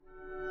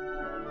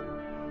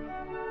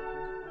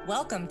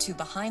Welcome to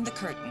Behind the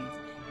Curtain,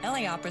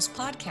 LA Opera's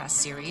podcast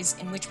series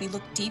in which we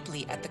look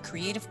deeply at the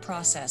creative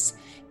process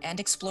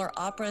and explore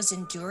opera's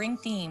enduring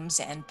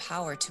themes and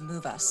power to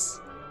move us.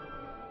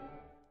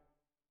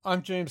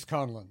 I'm James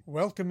Conlon,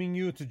 welcoming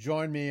you to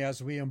join me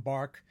as we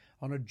embark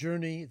on a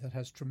journey that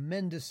has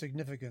tremendous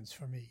significance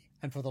for me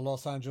and for the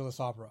Los Angeles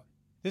Opera.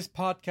 This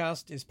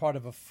podcast is part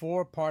of a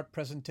 4-part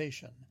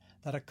presentation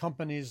that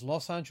accompanies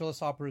Los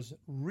Angeles Opera's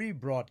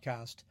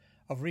rebroadcast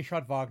of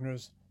Richard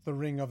Wagner's The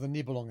Ring of the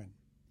Nibelungen.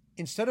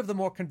 Instead of the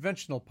more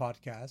conventional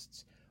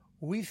podcasts,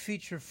 we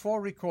feature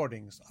 4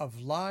 recordings of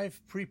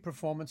live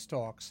pre-performance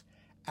talks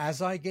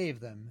as I gave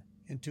them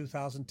in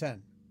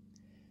 2010.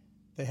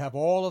 They have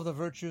all of the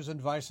virtues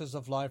and vices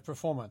of live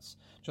performance,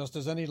 just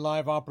as any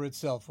live opera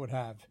itself would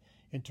have.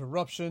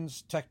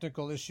 Interruptions,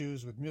 technical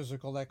issues with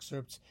musical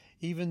excerpts,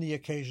 even the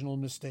occasional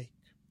mistake.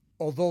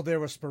 Although there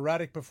were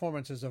sporadic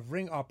performances of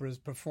ring operas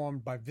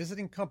performed by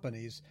visiting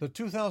companies, the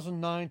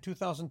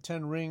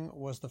 2009-2010 Ring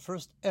was the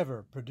first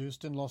ever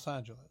produced in Los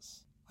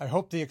Angeles. I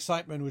hope the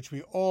excitement which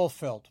we all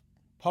felt,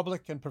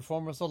 public and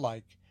performers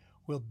alike,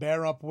 will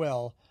bear up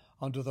well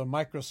under the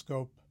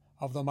microscope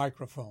of the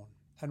microphone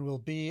and will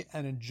be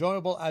an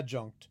enjoyable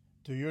adjunct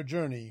to your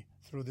journey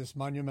through this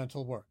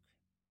monumental work.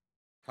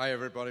 Hi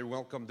everybody,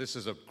 welcome. This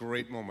is a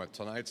great moment.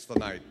 Tonight's the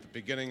night, the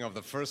beginning of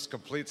the first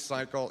complete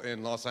cycle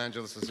in Los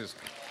Angeles'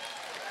 history.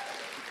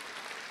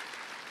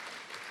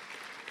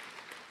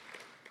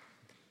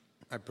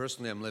 I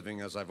personally am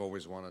living as I've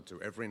always wanted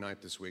to. Every night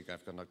this week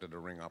I've conducted a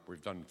ring up.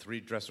 We've done 3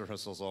 dress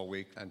rehearsals all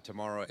week, and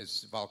tomorrow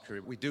is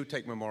Valkyrie. We do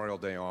take Memorial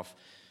Day off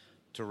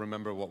to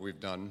remember what we've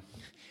done.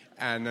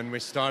 And then we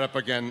start up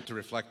again to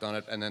reflect on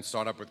it, and then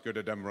start up with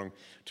Götterdämmerung,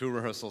 2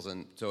 rehearsals.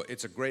 And so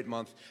it's a great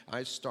month.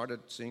 I started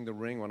seeing The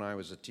Ring when I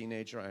was a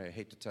teenager. I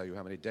hate to tell you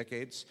how many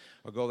decades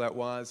ago that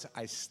was.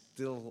 I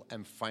still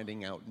am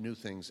finding out new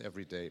things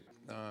every day.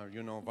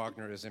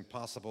 Wagner is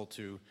impossible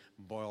to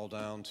boil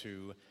down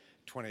to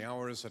 20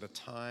 hours at a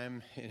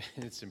time.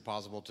 It's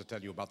impossible to tell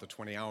you about the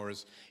 20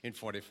 hours in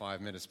 45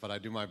 minutes, but I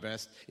do my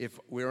best. If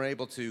we're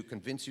able to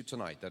convince you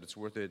tonight that it's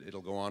worth it,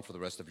 it'll go on for the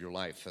rest of your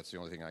life. That's the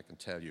only thing I can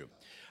tell you.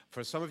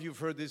 For some of you who've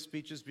heard these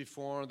speeches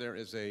before, there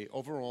is a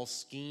overall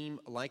scheme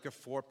like a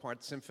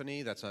 4-part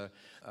symphony. That's a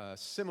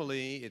simile.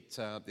 It's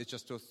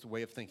just a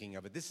way of thinking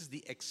of it. This is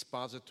the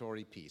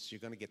expository piece. You're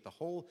going to get the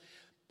whole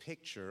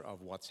picture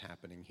of what's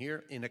happening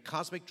here in a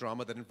cosmic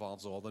drama that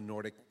involves all the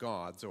Nordic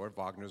gods, or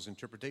Wagner's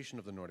interpretation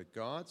of the Nordic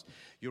gods.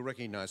 You'll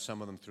recognize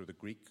some of them through the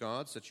Greek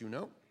gods that you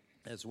know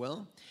as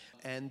well.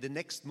 And the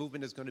next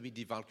movement is going to be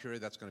Die Walküre.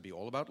 That's going to be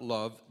all about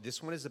love.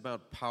 This one is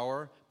about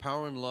power.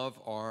 Power and love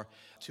are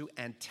 2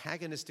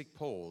 antagonistic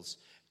poles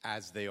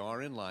as they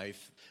are in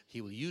life. He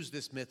will use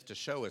this myth to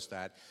show us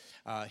that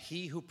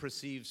he who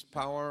perceives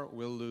power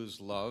will lose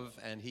love,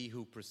 and he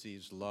who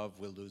perceives love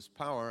will lose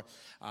power.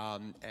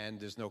 And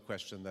there's no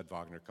question that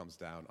Wagner comes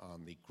down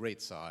on the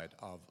great side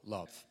of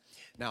love.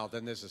 Now,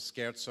 then there's a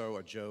scherzo,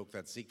 a joke,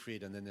 that's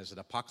Siegfried, and then there's an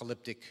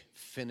apocalyptic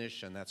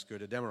finish, and that's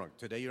Götterdämmerung.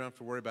 Today, you don't have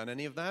to worry about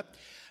any of that.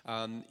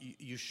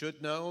 You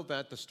should know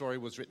that the story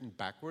was written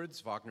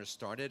backwards. Wagner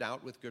started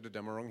out with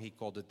Götterdämmerung. He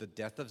called it the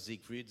death of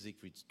Siegfried,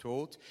 Siegfried's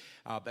Tod.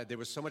 But there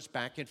was so much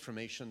back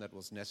information that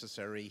was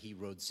necessary, he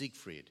wrote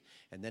Siegfried.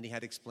 And then he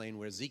had to explain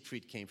where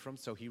Siegfried came from,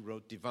 so he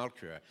wrote Die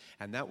Walküre.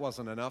 And that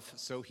wasn't enough,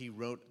 so he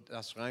wrote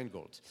Das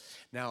Rheinhold.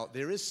 Now,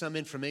 there is some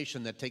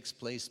information that takes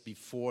place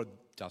before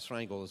Das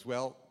Rheinhold as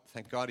well.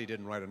 Thank God he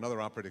didn't write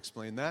another opera to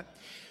explain that.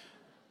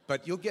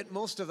 But you'll get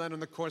most of that in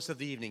the course of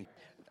the evening.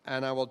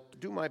 And I will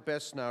do my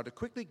best now to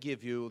quickly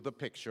give you the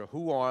picture.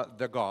 Who are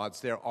the gods?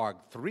 There are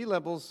 3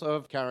 levels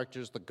of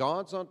characters. The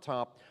gods on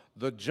top,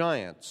 the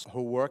giants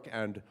who work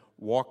and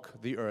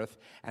walk the earth.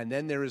 And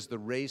then there is the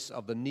race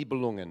of the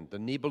Nibelungen. The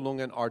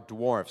Nibelungen are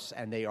dwarfs,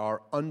 and they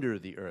are under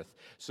the earth.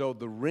 So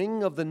the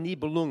ring of the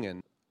Nibelungen,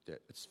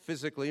 it's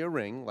physically a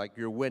ring, like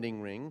your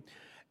wedding ring,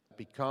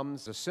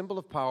 becomes a symbol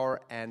of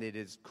power, and it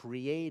is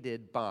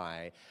created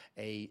by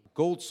a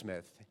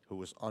goldsmith who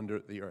was under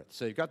the earth.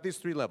 So you've got these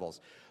 3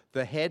 levels.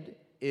 The head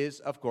is,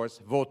 of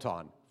course,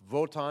 Wotan.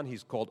 Wotan,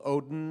 he's called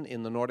Odin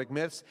in the Nordic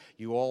myths.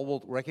 You all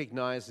will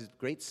recognize his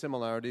great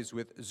similarities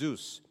with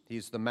Zeus.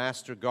 He's the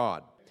master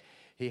god.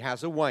 He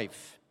has a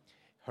wife.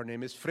 Her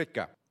name is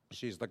Fricka.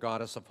 She's the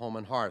goddess of home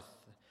and hearth.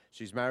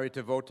 She's married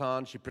to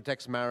Wotan. She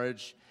protects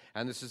marriage,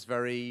 and this is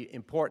very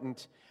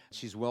important.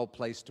 She's well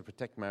placed to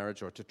protect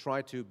marriage, or to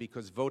try to,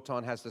 because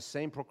Wotan has the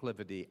same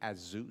proclivity as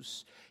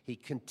Zeus. He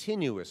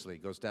continuously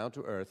goes down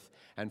to earth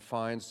and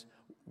finds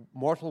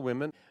mortal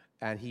women,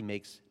 and he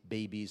makes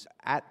babies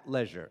at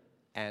leisure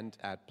and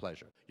at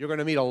pleasure. You're going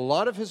to meet a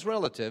lot of his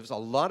relatives, a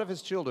lot of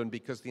his children,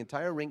 because the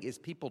entire ring is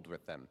peopled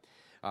with them.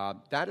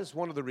 That is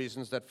one of the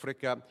reasons that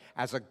Fricka,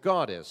 as a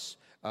goddess,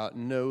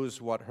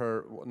 knows what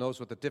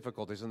the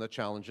difficulties and the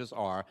challenges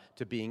are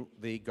to being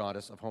the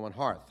goddess of home and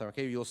hearth.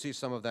 Okay, you'll see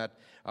some of that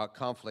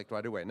conflict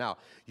right away. Now,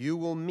 you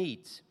will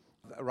meet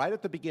right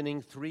at the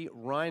beginning 3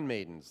 Rhine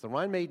maidens. The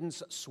Rhine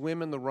maidens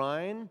swim in the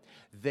Rhine.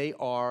 They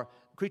are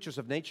creatures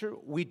of nature.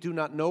 We do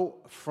not know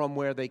from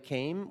where they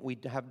came.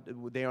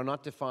 They are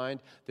not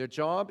defined. Their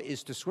job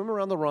is to swim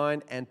around the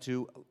Rhine and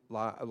to,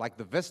 like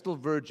the Vestal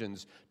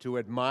virgins, to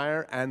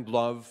admire and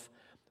love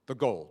the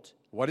gold.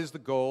 What is the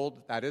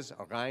gold? That is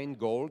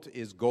Rheingold,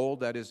 is gold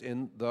that is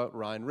in the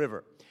Rhine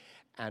River.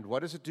 And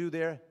what does it do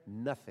there?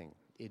 Nothing.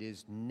 It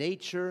is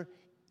nature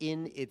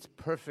in its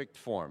perfect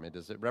form. It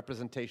is a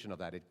representation of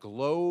that. It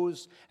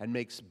glows and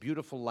makes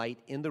beautiful light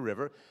in the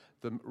river.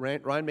 The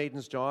Rhine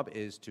Maiden's job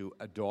is to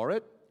adore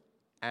it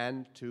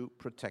and to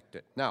protect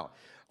it. Now,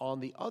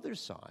 on the other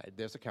side,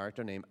 there's a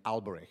character named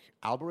Alberich.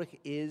 Alberich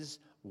is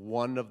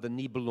one of the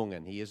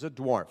Nibelungen. He is a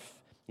dwarf.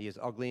 He is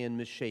ugly and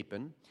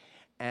misshapen.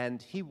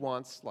 And he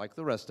wants, like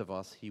the rest of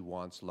us, he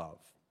wants love.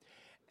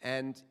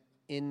 And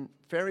in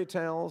fairy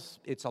tales,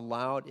 it's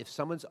allowed, if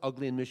someone's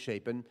ugly and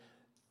misshapen,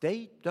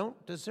 they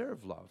don't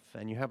deserve love,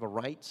 and you have a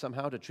right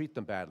somehow to treat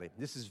them badly.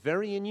 This is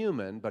very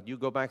inhuman, but you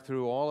go back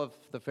through all of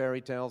the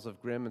fairy tales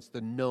of Grimm. It's the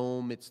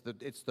gnome, it's the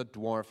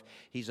dwarf.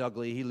 He's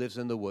ugly, he lives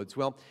in the woods.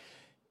 Well,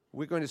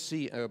 we're going to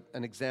see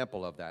an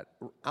example of that.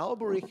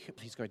 Alberich,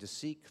 he's going to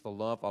seek the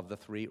love of the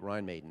three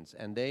Rhine maidens.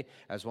 And they,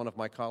 as one of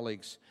my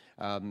colleagues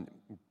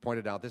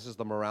pointed out, this is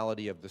the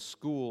morality of the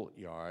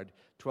schoolyard,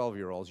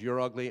 12-year-olds. You're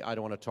ugly, I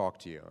don't want to talk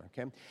to you.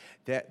 Okay?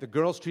 The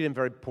girls treat him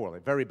very poorly,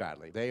 very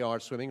badly. They are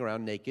swimming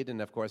around naked,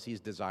 and of course he's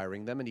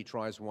desiring them, and he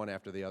tries one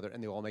after the other,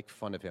 and they all make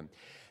fun of him.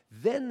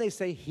 Then they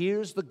say,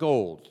 here's the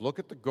gold. Look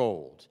at the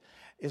gold.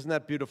 Isn't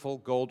that beautiful?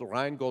 Gold,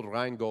 Rheingold,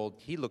 Rheingold.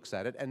 He looks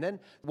at it, and then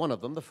one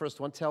of them, the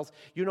first one, tells,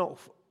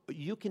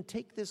 you can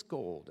take this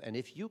gold, and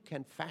if you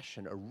can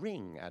fashion a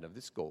ring out of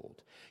this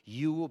gold,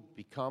 you will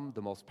become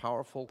the most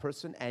powerful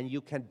person, and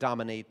you can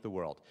dominate the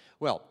world.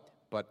 Well,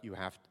 but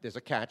there's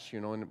a catch,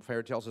 in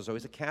fairy tales there's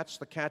always a catch.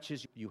 The catch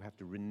is you have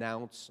to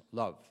renounce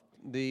love.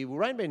 The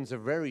Rhine maidens are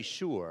very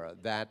sure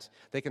that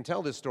they can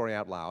tell this story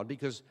out loud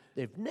because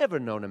they've never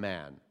known a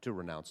man to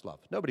renounce love.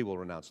 Nobody will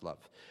renounce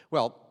love.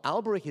 Well,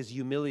 Alberich is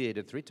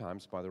humiliated 3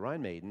 times by the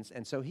Rhine maidens,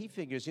 and so he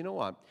figures, you know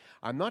what,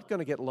 I'm not going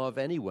to get love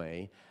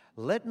anyway.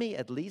 Let me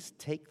at least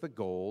take the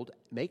gold,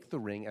 make the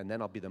ring, and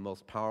then I'll be the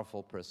most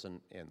powerful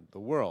person in the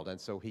world.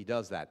 And so he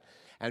does that.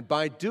 And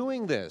by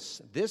doing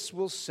this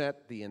will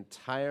set the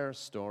entire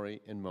story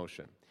in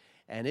motion.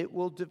 And it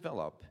will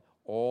develop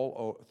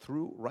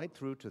right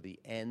through to the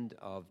end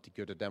of Die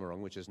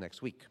Götterdämmerung, which is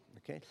next week.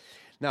 Okay?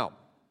 Now,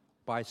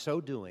 by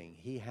so doing,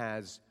 he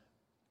has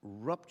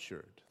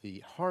ruptured the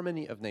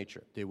harmony of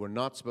nature. They were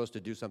not supposed to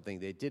do something.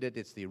 They did it.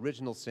 It's the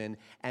original sin,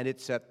 and it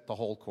set the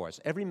whole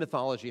course. Every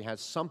mythology has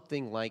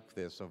something like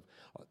this,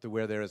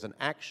 where there is an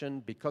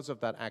action. Because of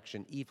that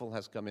action, evil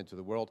has come into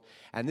the world,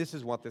 and this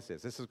is what this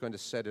is. This is going to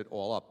set it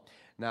all up.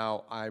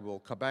 Now, I will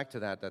come back to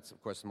that. That's,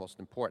 of course, the most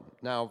important.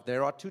 Now,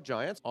 there are 2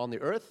 giants on the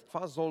earth,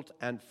 Fasolt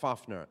and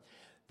Fafnir.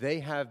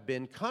 They have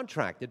been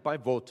contracted by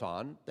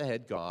Wotan, the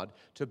head god,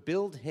 to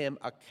build him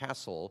a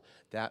castle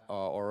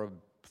or a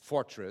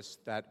fortress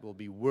that will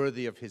be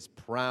worthy of his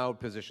proud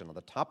position on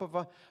the top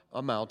of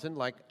a mountain,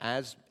 like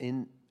as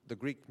in the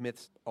Greek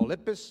myths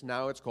Olympus.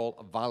 Now it's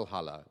called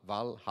Valhalla.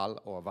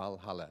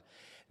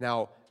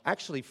 Now,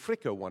 actually,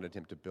 Fricka wanted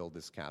him to build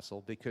this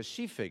castle because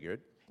she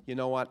figured, you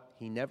know what,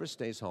 he never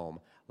stays home.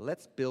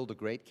 Let's build a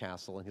great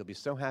castle, and he'll be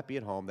so happy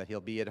at home that he'll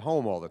be at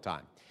home all the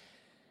time.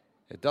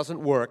 It doesn't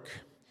work.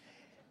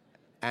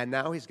 And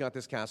now he's got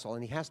this castle,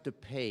 and he has to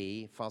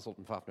pay Fasolt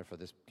and Fafnir for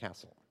this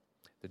castle.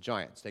 The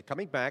giants. They're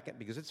coming back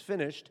because it's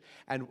finished,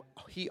 and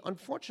he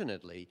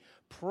unfortunately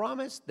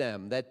promised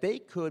them that they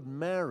could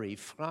marry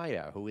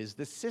Freya, who is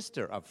the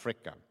sister of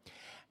Fricka.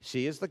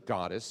 She is the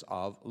goddess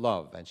of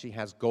love, and she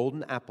has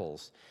golden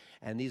apples.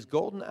 And these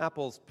golden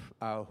apples,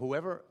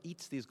 whoever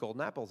eats these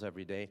golden apples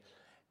every day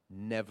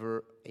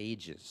never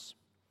ages.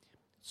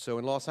 So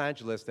in Los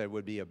Angeles, there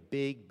would be a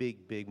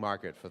big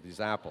market for these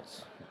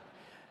apples.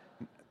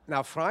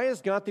 Now, Freya's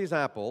got these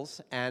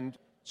apples, and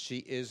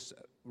she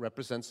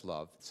represents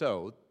love.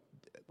 So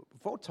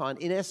Wotan,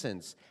 in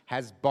essence,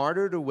 has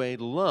bartered away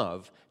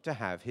love to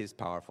have his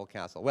powerful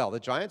castle. Well, the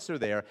giants are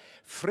there.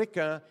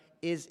 Fricka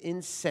is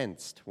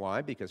incensed.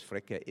 Why? Because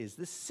Fricka is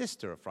the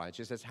sister of Freya.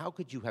 She says, how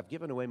could you have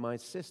given away my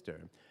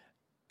sister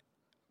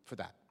for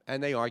that?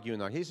 And they argue,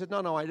 and he said,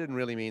 no, I didn't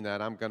really mean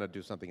that. I'm going to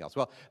do something else.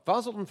 Well,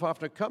 Fasolt and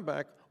Fafnir come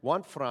back,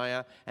 want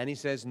Freya, and he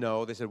says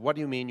no. They said, what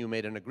do you mean? You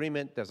made an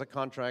agreement. There's a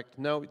contract.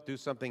 No, do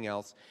something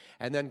else.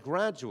 And then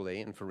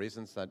gradually, and for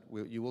reasons that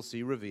you will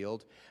see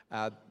revealed,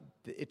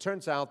 it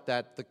turns out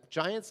that the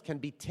giants can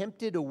be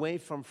tempted away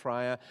from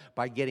Freya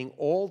by getting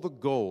all the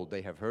gold.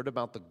 They have heard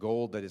about the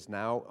gold that is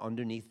now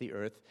underneath the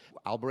earth.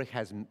 Alberich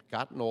has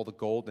gotten all the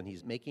gold, and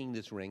he's making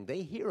this ring.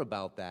 They hear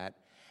about that,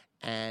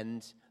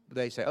 and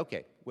they say,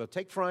 okay, we'll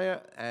take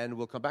Freya, and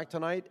we'll come back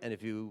tonight, and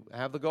if you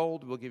have the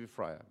gold, we'll give you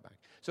Freya back.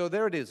 So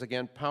there it is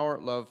again, power,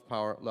 love,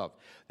 power, love.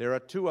 There are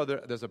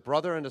there's a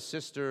brother and a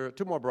sister,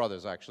 2 more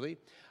brothers actually,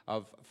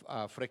 of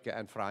Fricka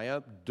and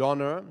Freya.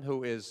 Donner,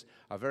 who is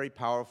a very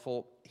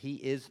powerful, he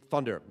is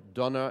thunder.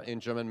 Donner in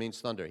German means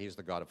thunder. He's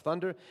the god of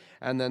thunder.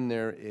 And then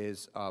there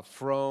is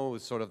Fro,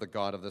 who's sort of the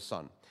god of the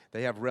sun.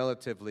 They have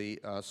relatively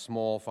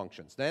small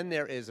functions. Then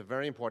there is a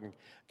very important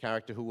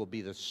character who will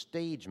be the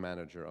stage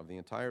manager of the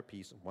entire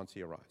piece once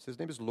he arrives. His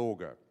name is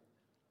Loge.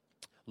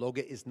 Loge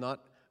is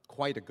not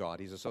quite a god.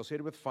 He's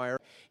associated with fire.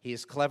 He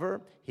is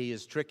clever, he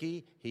is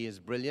tricky, he is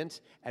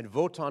brilliant, and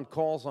Wotan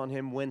calls on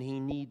him when he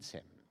needs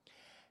him.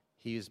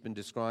 He has been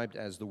described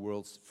as the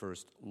world's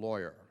first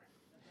lawyer.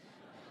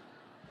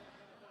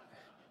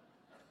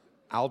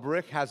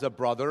 Alberich has a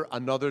brother,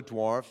 another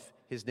dwarf.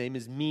 His name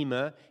is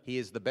Mime. He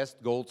is the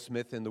best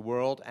goldsmith in the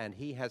world, and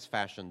he has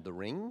fashioned the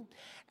ring.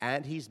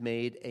 And he's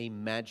made a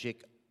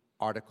magic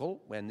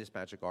article, and this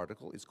magic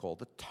article is called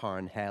the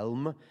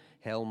Tarnhelm.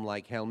 Helm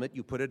like helmet.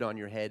 You put it on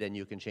your head, and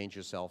you can change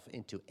yourself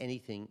into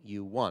anything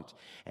you want.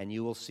 And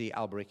you will see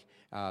Alberich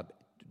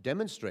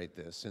demonstrate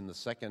this in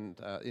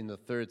the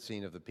third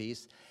scene of the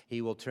piece.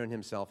 He will turn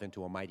himself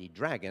into a mighty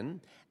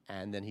dragon,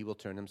 and then he will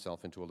turn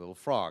himself into a little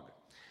frog.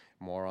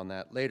 More on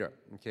that later.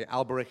 Okay,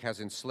 Alberich has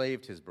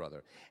enslaved his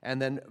brother.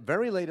 And then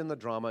very late in the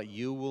drama,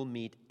 you will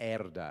meet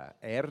Erda.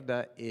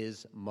 Erda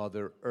is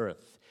Mother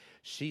Earth.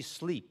 She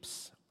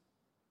sleeps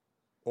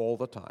all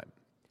the time.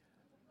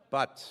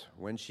 But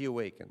when she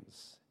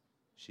awakens,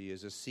 she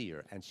is a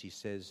seer, and she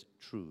says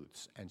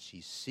truths, and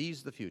she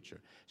sees the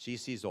future. She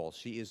sees all.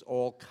 She is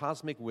all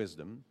cosmic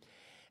wisdom.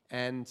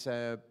 And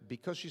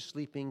because she's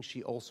sleeping,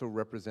 she also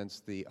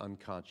represents the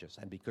unconscious.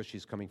 And because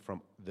she's coming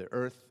from the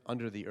earth,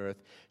 under the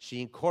earth,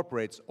 she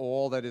incorporates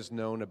all that is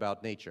known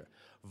about nature.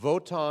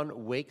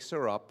 Wotan wakes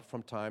her up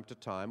from time to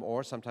time,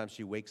 or sometimes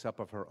she wakes up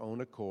of her own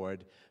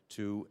accord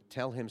to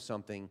tell him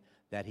something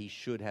that he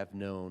should have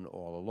known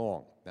all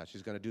along. Now,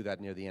 she's going to do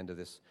that near the end of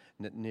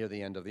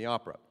the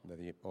opera,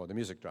 or the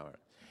music drama.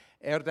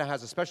 Erda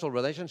has a special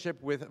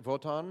relationship with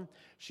Wotan.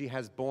 She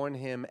has borne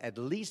him at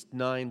least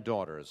 9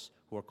 daughters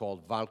who are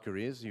called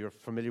Valkyries. You're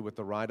familiar with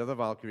the Ride of the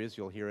Valkyries.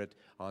 You'll hear it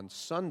on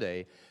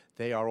Sunday.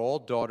 They are all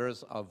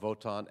daughters of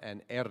Wotan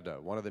and Erda.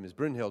 One of them is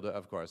Brünnhilde,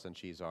 of course, and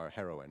she's our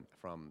heroine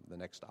from the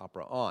next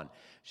opera on.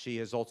 She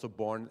has also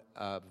borne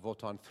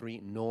Wotan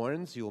 3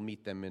 Norns. You'll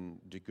meet them in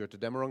Die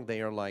Götterdämmerung.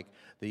 They are like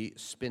the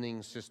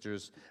spinning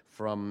sisters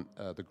from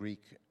the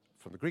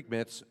Greek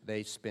myths.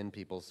 They spin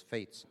people's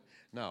fates.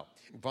 Now,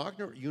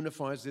 Wagner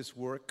unifies this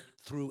work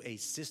through a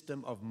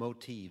system of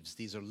motifs.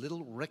 These are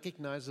little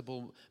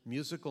recognizable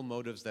musical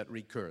motives that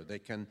recur. They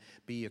can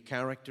be a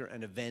character,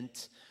 an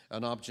event,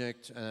 an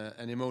object,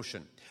 an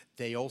emotion.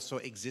 They also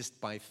exist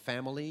by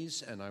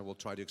families, and I will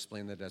try to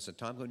explain that as a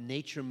time goes.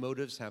 Nature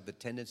motives have the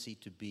tendency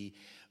to be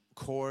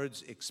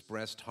chords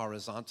expressed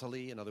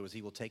horizontally. In other words,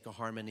 he will take a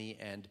harmony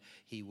and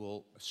he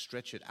will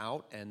stretch it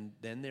out, and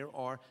then there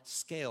are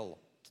scale.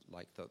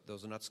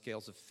 Those are not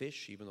scales of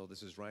fish, even though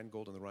this is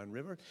Rheingold and the Rhine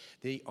River.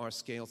 They are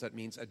scales, that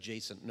means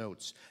adjacent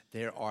notes.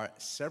 There are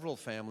several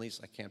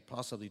families. I can't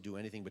possibly do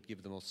anything but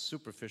give the most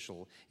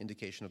superficial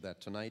indication of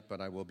that tonight,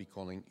 but I will be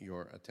calling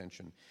your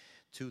attention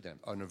to them.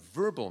 In a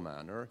verbal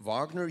manner,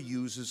 Wagner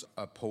uses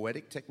a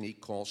poetic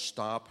technique called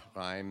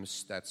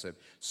Stabreims. That's a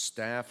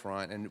staff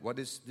rhyme. And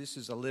this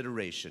is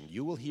alliteration.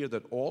 You will hear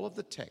that all of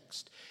the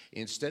text,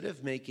 instead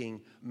of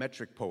making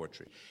metric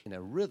poetry in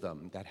a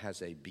rhythm that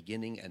has a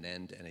beginning, an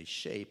end, and a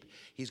shape,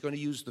 he's going to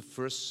use the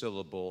first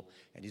syllable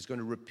and he's going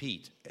to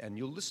repeat. And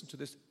you'll listen to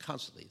this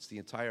constantly. It's the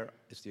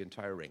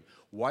entire ring.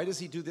 Why does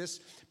he do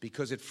this?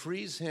 Because it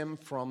frees him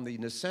from the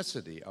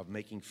necessity of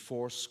making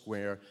 4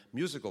 square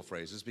musical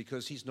phrases,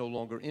 because he's no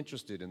longer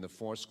interested in the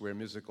 4 square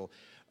musical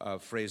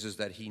phrases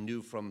that he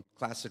knew from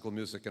classical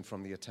music and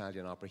from the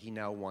Italian opera. He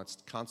now wants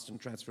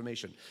constant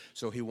transformation.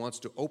 So he wants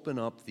to open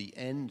up the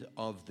end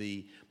of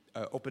the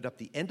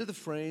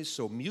phrase,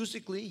 so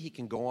musically he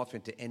can go off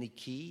into any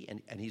key,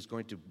 and he's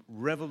going to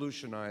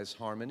revolutionize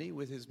harmony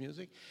with his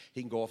music.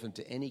 He can go off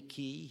into any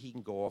key, he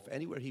can go off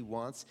anywhere he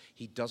wants.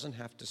 He doesn't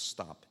have to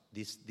stop.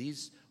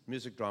 These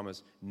music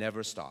dramas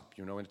never stop.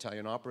 You know, in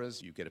Italian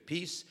operas, you get a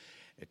piece,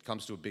 it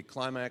comes to a big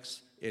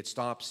climax, it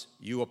stops,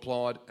 you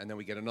applaud, and then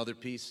we get another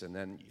piece, and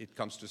then it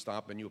comes to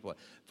stop, and you applaud.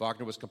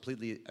 Wagner was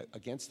completely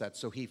against that,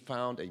 so he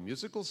found a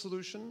musical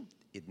solution.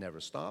 It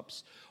never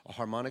stops. A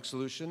harmonic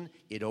solution,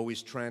 it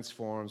always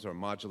transforms or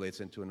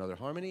modulates into another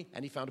harmony.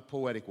 And he found a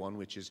poetic one,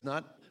 which is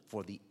not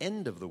for the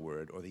end of the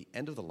word or the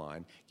end of the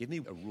line. Give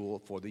me a rule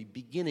for the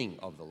beginning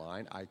of the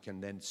line. I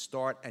can then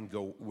start and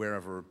go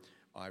wherever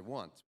I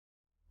want.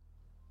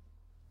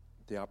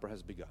 The opera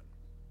has begun.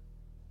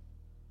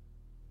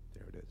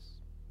 There it is.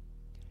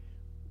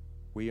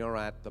 We are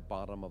at the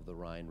bottom of the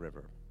Rhine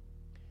River,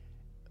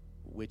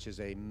 which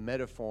is a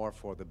metaphor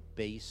for the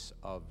base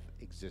of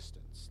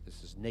existence.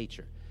 This is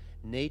nature.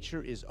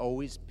 Nature is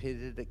always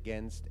pitted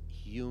against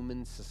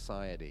human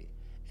society,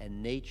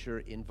 and nature,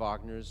 in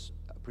Wagner's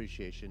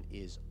appreciation,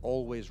 is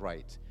always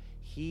right.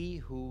 He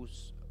who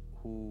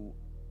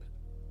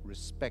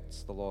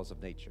respects the laws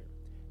of nature,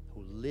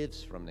 who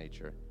lives from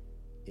nature,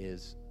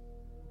 is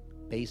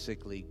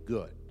basically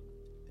good.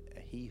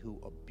 He who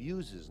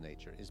abuses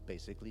nature is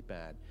basically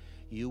bad.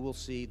 You will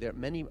see there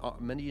many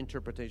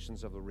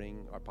interpretations of the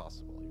ring are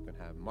possible. You can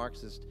have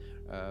Marxist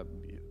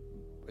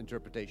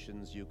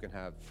interpretations, you can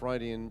have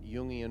Freudian,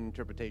 Jungian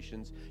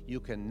interpretations. You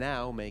can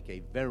now make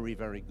a very,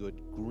 very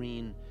good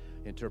green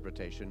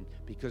interpretation,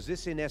 because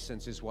this in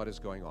essence is what is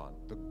going on.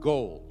 The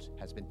gold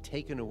has been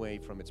taken away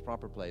from its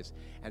proper place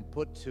and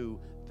put to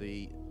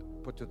the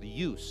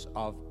use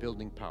of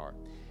building power.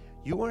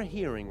 You are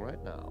hearing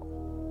right now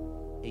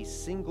a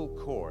single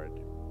chord,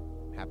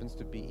 happens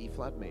to be E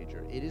flat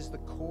major. It is the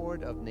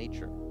chord of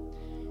nature,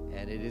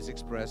 and it is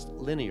expressed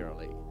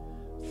linearly.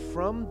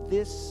 From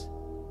this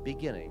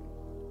beginning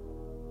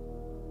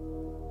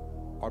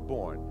are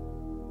born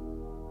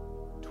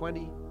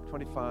 20,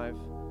 25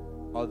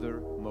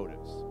 other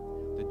motives.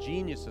 The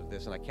genius of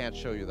this, and I can't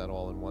show you that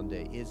all in one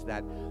day, is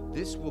that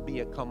this will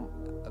become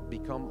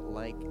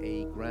like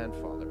a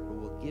grandfather who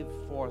will give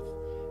forth,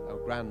 a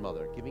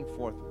grandmother, giving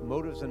forth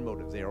motives and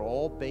motives. They are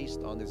all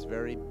based on this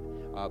very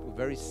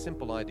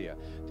simple idea.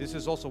 This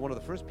is also one of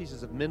the first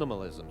pieces of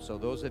minimalism. So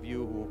those of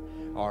you who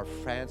are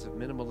fans of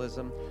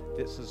minimalism,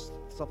 this is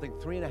something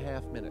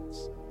 3.5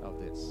 minutes of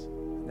this.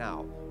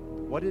 Now,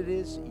 what it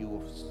is,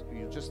 you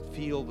just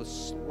feel the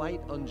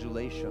slight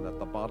undulation at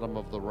the bottom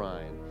of the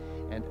Rhine.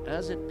 And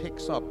as it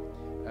picks up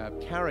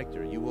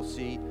character, you will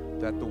see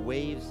that the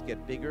waves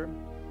get bigger.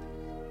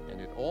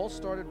 And it all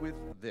started with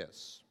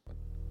this.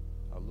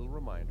 A little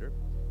reminder.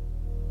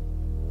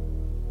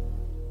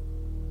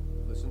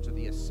 Listen to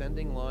the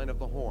ascending line of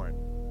the horn.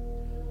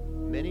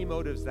 Many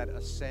motives that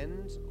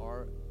ascend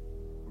are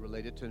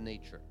related to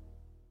nature.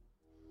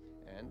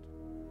 And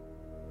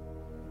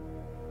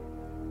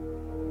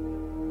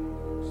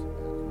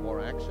more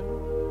action.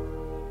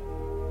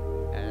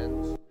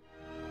 And the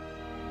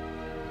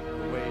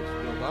waves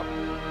build up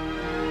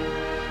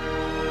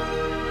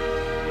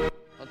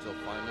until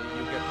finally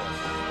you get this.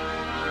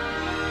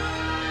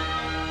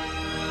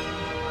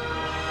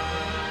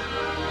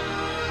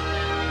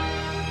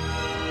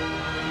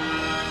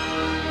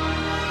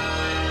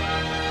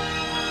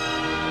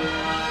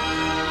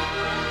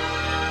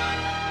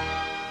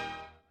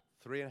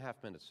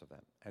 3.5 minutes of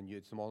that, and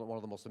it's one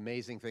of the most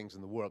amazing things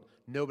in the world.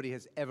 Nobody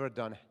has ever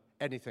done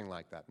anything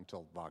like that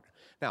until Wagner.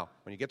 Now,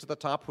 when you get to the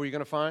top, who are you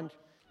going to find?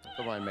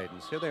 The Rhine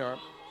Maidens. Here they are.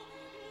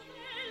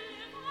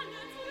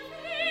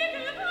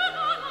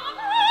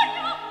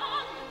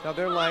 Now,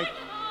 they're like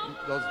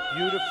those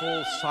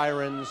beautiful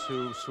sirens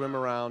who swim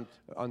around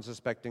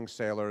unsuspecting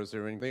sailors.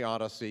 They're in the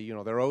Odyssey. You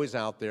know, they're always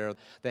out there.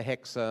 The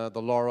Hexe,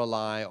 the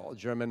Lorelei,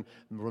 German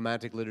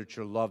romantic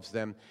literature loves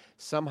them.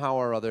 Somehow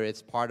or other,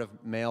 it's part of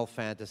male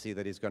fantasy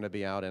that he's going to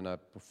be out in a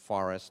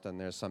forest, and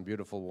there's some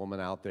beautiful woman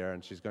out there,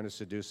 and she's going to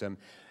seduce him.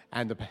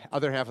 And the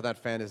other half of that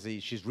fantasy,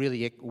 she's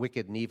really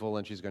wicked and evil,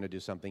 and she's going to do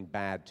something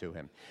bad to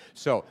him.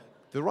 So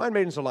the Rhine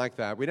Maidens are like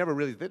that.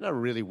 They're not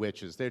really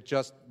witches. They're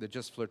just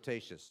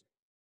flirtatious.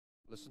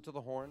 Listen to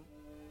the horn.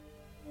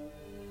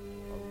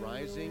 A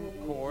rising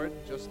chord,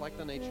 just like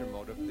the nature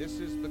motive. This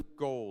is the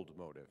gold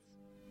motive.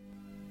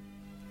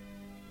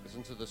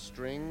 Listen to the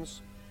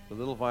strings, the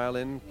little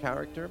violin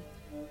character.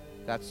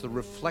 That's the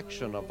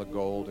reflection of the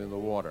gold in the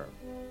water.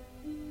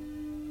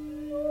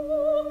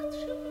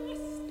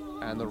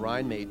 And the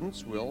Rhine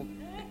Maidens will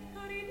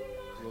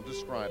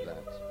describe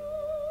that.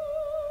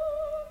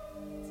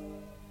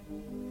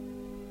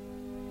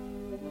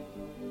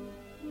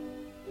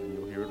 And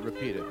you'll hear it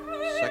repeated.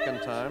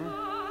 Second time.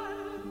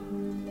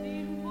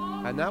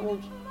 And that will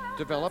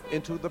develop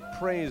into the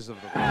praise of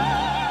the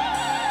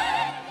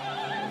Rhine.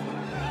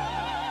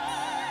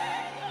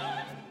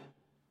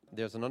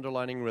 There's an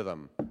underlining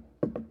rhythm.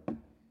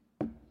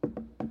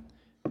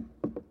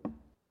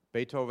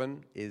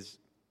 Beethoven is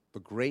the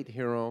great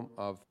hero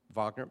of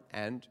Wagner,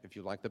 and if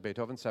you like the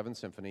Beethoven 7th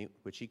Symphony,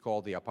 which he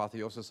called the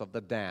apotheosis of the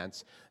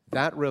dance,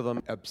 that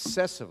rhythm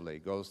obsessively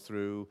goes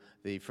through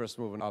the first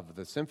movement of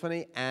the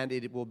symphony, and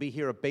it will be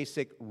here a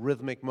basic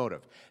rhythmic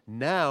motive.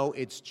 Now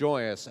it's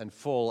joyous and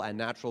full and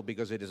natural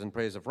because it is in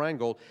praise of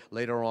Rheingold.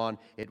 Later on,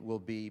 it will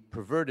be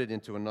perverted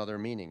into another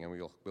meaning,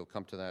 and we'll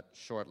come to that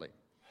shortly.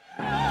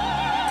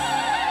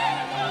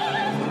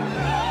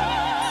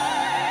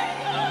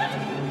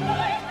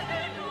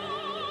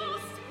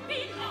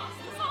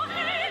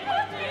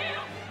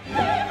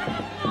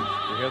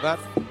 Hear that?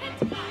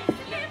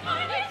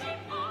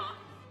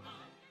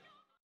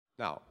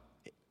 Now,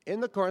 in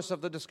the course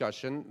of the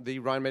discussion, the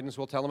Rhine Maidens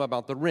will tell him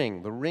about the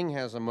ring. The ring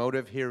has a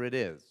motive. Here it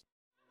is.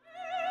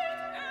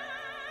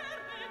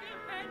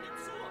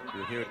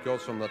 You hear it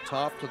goes from the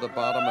top to the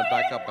bottom and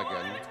back up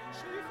again.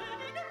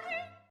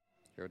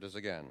 Here it is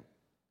again.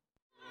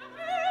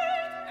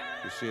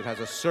 You see it has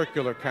a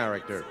circular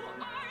character.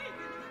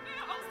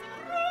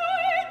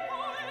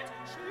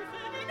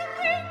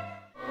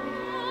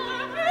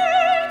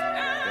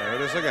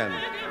 Again,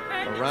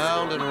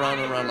 around and around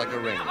and around like a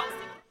ring.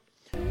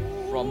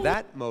 From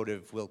that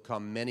motive will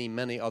come many,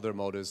 many other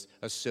motives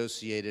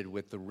associated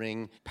with the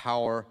ring,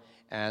 power,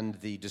 and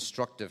the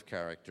destructive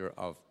character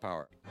of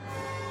power.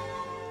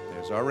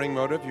 There's our ring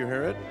motive, you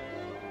hear it?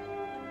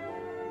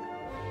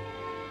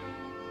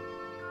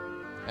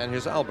 And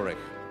here's Alberic.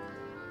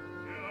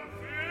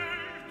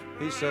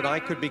 He said, I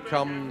could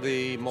become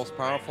the most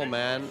powerful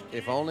man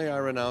if only I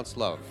renounced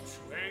love.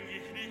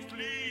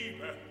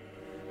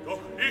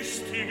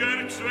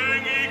 And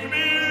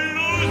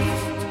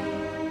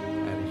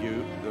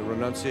here, the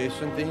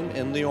renunciation theme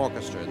in the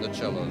orchestra, in the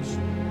cellos.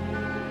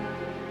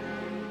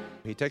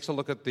 He takes a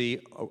look at the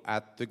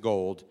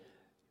gold.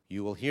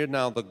 You will hear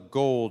now the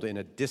gold in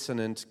a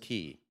dissonant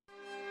key.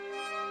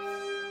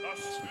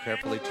 Listen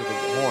carefully to the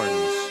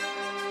horns.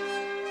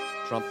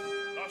 Trump.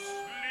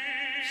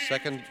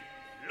 Second.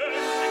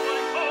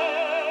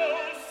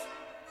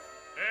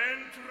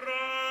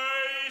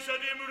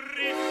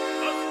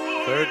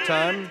 Third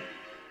time.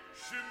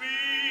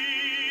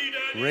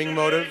 Ring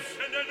motive.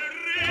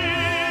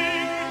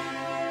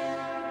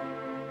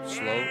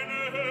 Slow.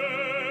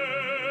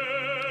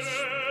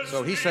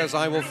 So he says,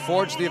 I will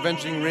forge the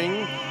avenging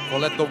ring, for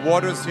let the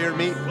waters hear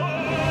me.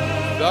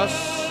 Thus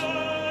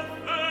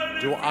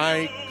do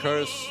I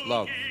curse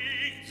love.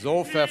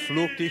 So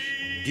verflucht ich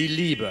die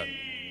Liebe.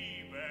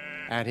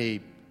 And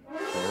he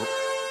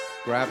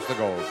grabs the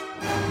gold.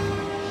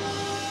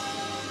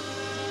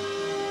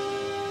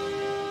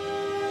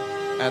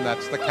 And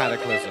that's the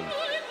cataclysm.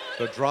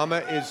 The drama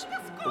is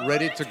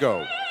ready to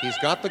go. He's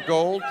got the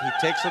gold. He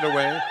takes it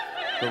away.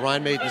 The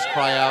Rhine maidens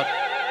cry out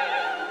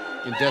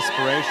in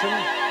desperation.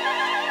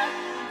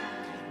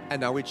 And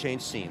now we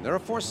change scene. There are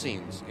 4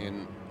 scenes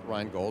in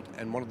Rheingold,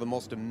 and one of the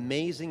most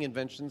amazing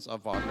inventions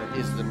of Wagner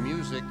is the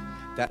music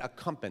that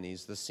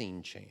accompanies the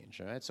scene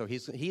change. All right? So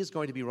he's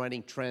going to be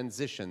writing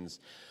transitions.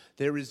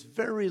 There is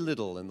very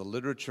little in the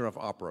literature of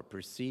opera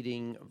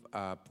preceding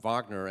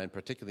Wagner, and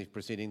particularly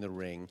preceding The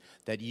Ring,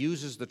 that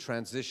uses the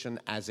transition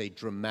as a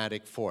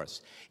dramatic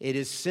force. It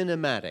is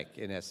cinematic,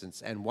 in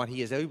essence, and what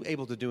he is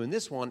able to do in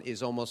this one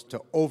is almost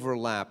to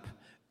overlap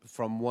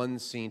from one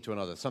scene to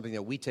another, something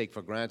that we take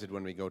for granted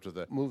when we go to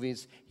the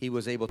movies. He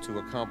was able to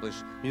accomplish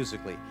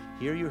musically.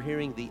 Here you're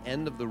hearing the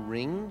end of the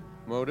Ring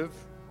motive.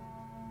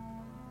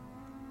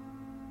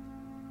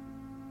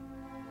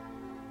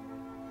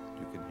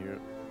 You can hear,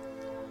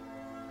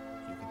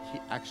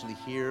 actually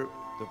hear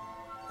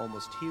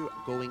almost here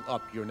going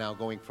up. You're now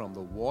going from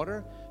the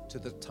water to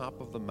the top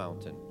of the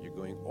mountain. You're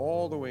going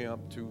all the way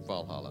up to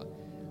Valhalla.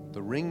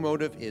 The Ring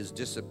motive is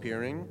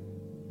disappearing,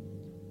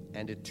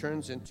 and it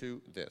turns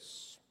into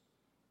this.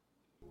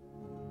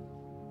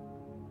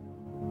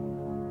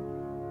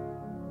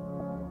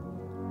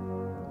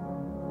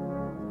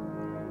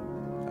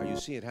 You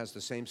see it has the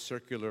same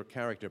circular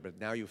character, but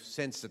now you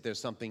sense that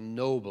there's something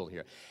noble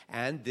here.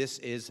 And this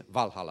is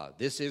Valhalla.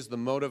 This is the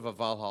motive of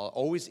Valhalla,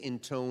 always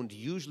intoned,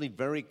 usually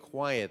very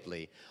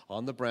quietly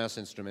on the brass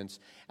instruments.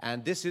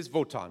 And this is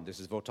Wotan.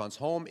 This is Wotan's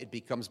home. It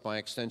becomes, by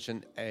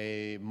extension,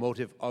 a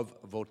motive of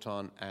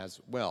Wotan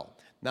as well.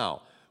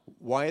 Now,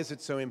 why is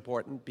it so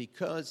important?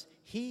 Because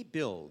he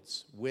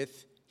builds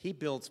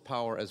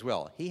power as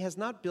well. He has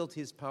not built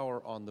his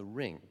power on the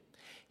ring.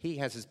 He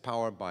has his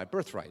power by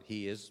birthright.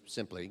 He is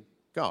simply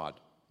God,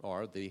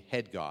 or the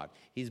head god.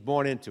 He's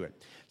born into it.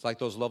 It's like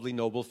those lovely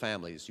noble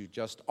families. You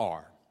just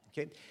are.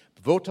 Okay?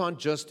 Wotan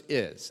just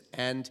is.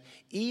 And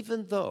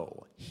even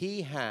though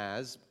he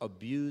has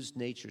abused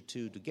nature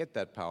too to get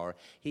that power,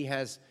 he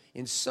has,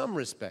 in some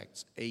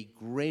respects, a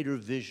greater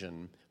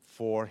vision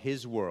for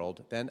his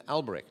world than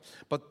Alberic.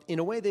 But in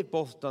a way, they've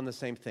both done the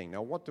same thing.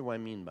 Now, what do I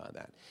mean by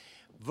that?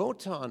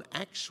 Wotan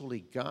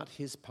actually got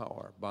his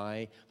power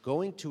by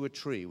going to a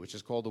tree, which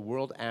is called the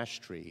world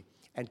ash tree,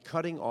 and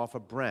cutting off a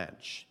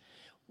branch.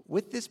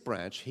 With this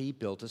branch, he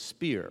built a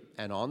spear,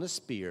 and on the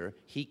spear,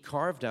 he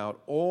carved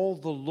out all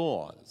the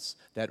laws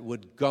that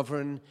would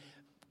govern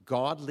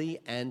godly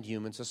and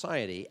human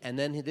society. And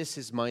then, this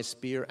is my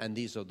spear, and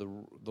these are the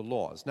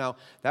laws. Now,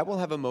 that will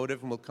have a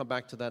motive, and we'll come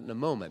back to that in a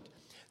moment.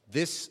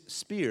 This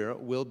spear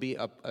will be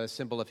a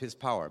symbol of his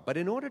power. But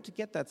in order to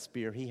get that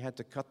spear, he had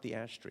to cut the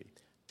ash tree.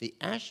 The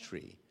ash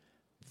tree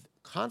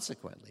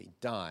consequently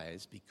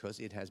dies because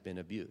it has been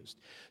abused.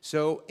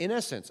 So, in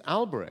essence,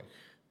 Alberic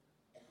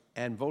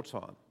and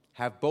Wotan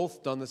have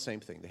both done the same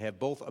thing. They have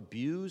both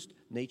abused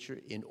nature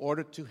in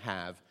order to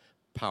have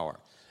power.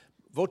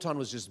 Wotan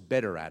was just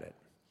better at it.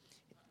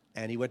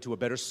 And he went to a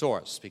better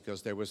source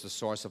because there was the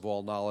source of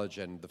all knowledge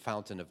and the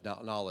fountain of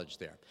knowledge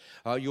there.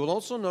 You will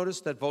also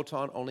notice that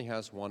Wotan only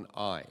has one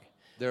eye.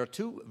 There are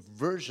 2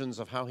 versions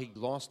of how he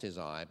lost his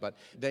eye, but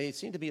they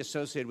seem to be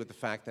associated with the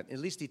fact that, at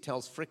least he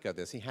tells Fricka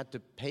this, he had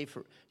to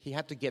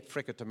get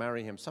Fricka to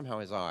marry him, somehow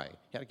his eye.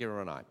 He had to give her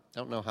an eye. I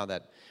don't know how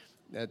that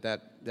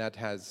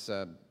has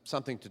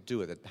something to do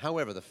with it.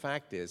 However, the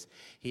fact is,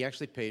 he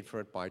actually paid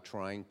for it by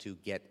trying to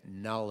get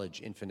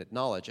knowledge, infinite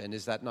knowledge. And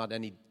is that not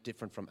any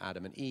different from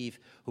Adam and Eve,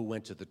 who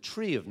went to the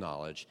tree of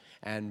knowledge,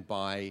 and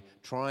by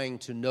trying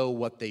to know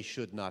what they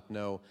should not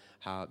know,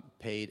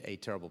 paid a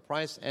terrible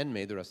price and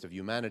made the rest of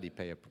humanity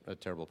pay a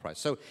terrible price.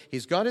 So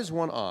he's got his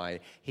one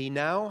eye. He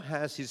now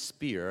has his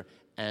spear,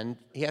 and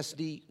he has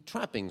the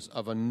trappings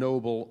of a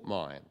noble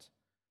mind.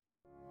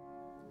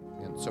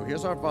 And so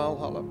here's our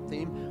Valhalla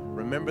theme.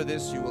 Remember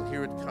this, you will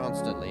hear it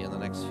constantly in the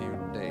next few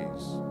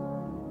days.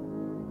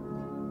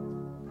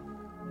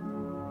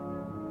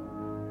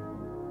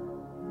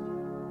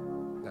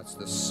 That's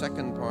the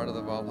second part of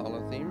the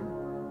Valhalla theme.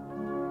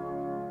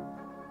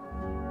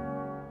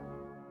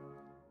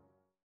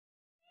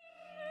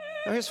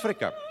 Now here's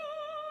Fricka.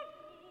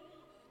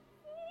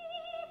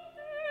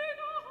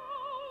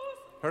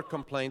 Her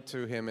complaint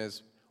to him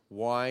is,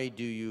 why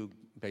do you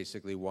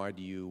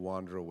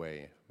wander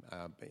away?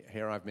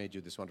 Here I've made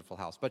you this wonderful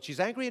house. But she's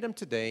angry at him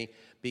today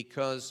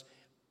because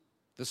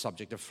the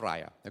subject of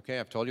Freya. Okay,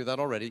 I've told you that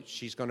already.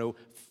 She's going to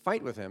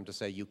fight with him to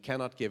say, you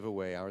cannot give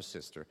away our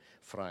sister,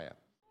 Freya.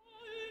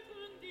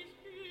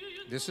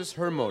 This is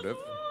her motive,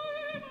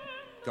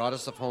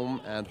 goddess of home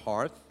and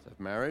hearth, of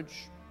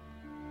marriage.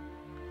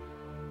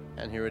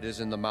 And here it is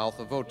in the mouth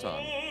of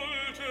Wotan.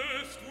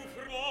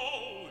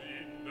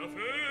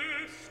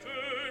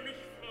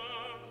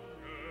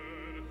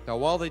 Now,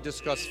 while they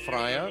discuss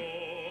Freya,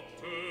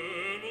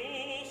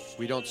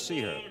 we don't see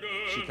her.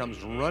 She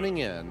comes running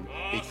in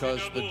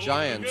because the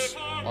giants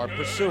are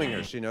pursuing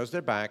her. She knows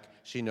they're back.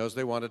 She knows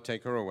they want to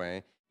take her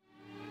away.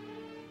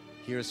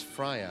 Here's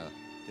Freya.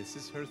 This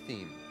is her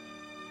theme.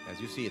 As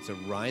you see, it's a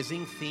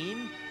rising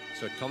theme,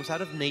 so it comes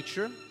out of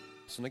nature.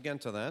 Listen again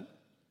to that.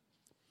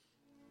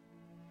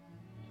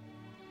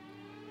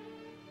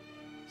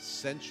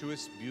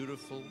 Sensuous,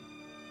 beautiful,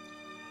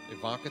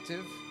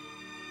 evocative.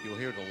 You'll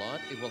hear it a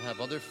lot. It will have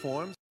other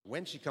forms.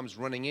 When she comes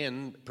running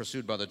in,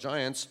 pursued by the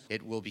giants,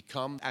 it will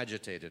become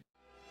agitated.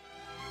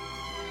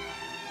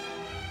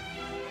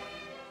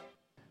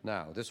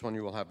 Now, this one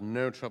you will have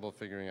no trouble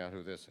figuring out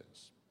who this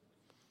is.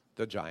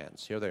 The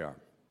giants. Here they are.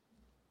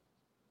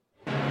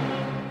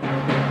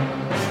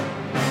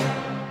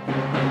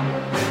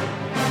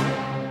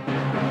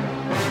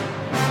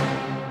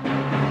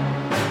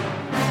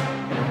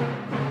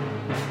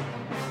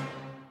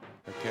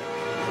 Okay.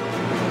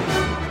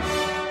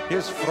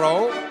 Here's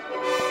Fro,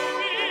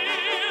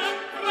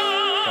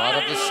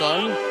 god of the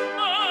sun.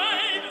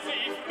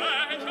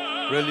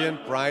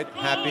 Brilliant, bright,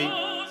 happy.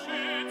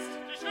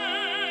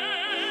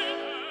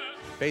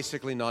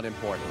 Basically not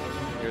important.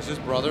 Here's his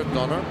brother,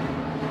 Donner.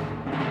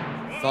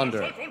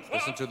 Thunder.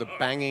 Listen to the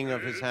banging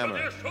of his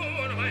hammer.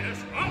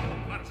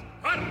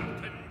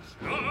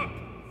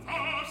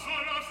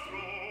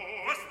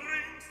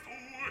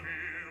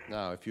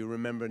 Now, if you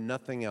remember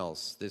nothing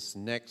else, this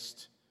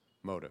next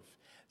motive.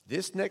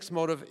 This next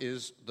motive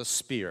is the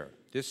spear.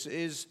 This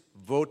is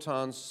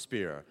Wotan's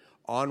spear,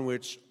 on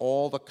which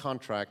all the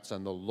contracts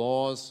and the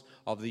laws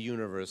of the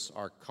universe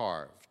are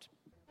carved.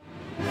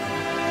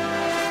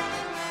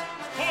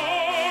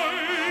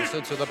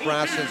 Listen to the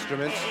brass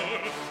instruments.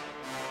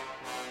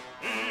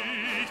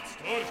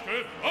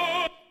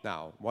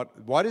 Now,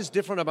 what is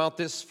different about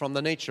this from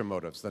the nature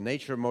motives? The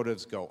nature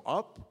motives go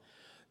up.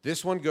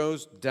 This one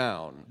goes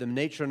down. The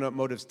nature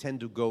motives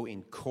tend to go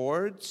in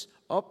chords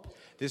up.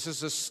 This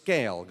is a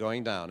scale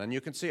going down. And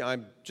you can see I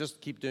just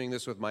keep doing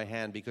this with my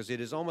hand because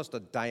it is almost a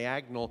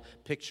diagonal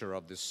picture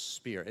of this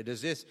spear. It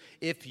is as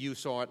if you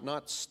saw it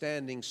not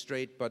standing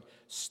straight, but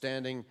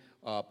standing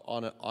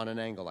on an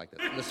angle like this.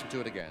 Listen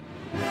to it again.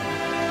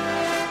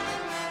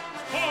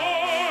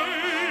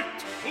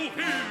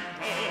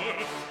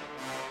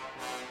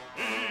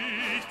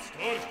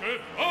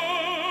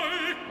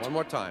 One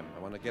more time. I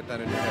want to get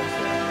that in your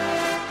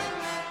head.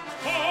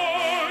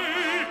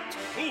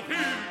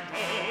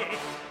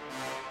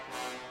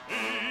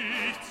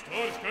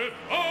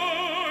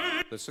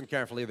 Listen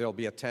carefully. There'll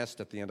be a test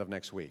at the end of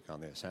next week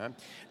on this. Huh?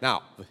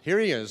 Now, here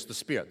he is, the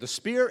spear. The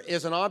spear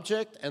is an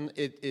object, and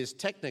it is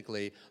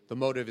technically, the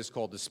motive is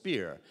called the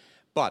spear.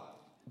 But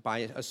by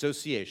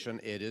association,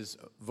 it is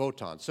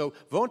Wotan. So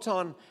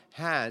Wotan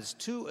has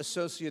two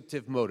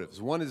associative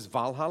motives. One is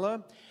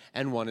Valhalla,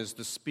 and one is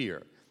the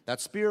spear. That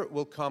spear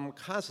will come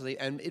constantly,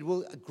 and it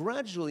will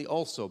gradually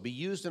also be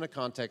used in a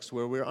context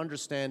where we're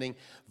understanding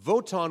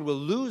Wotan will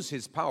lose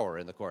his power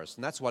in the chorus,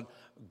 and that's what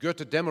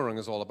Götterdämmerung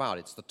is all about.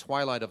 It's the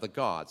twilight of the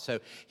gods. So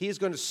he is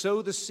going to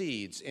sow the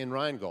seeds in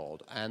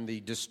Rheinhold, and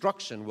the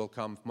destruction will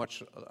come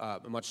much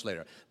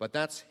later. But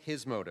that's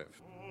his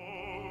motive.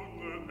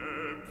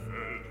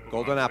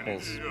 Golden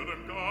apples.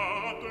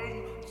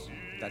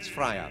 That's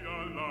Freya.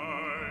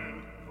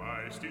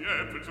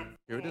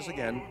 Here it is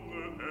again.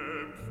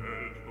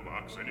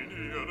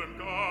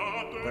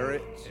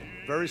 Very,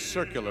 very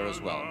circular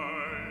as well.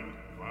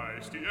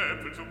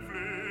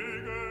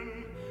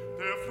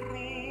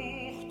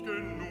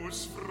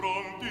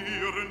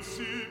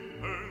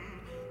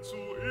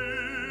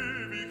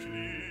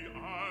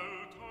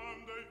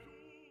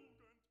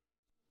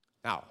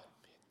 Now,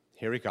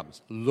 here he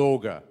comes.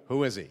 Loge.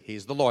 Who is he?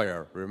 He's the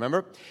lawyer,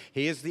 remember?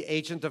 He is the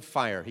agent of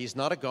fire. He's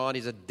not a god,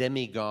 he's a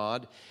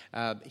demigod.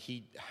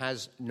 He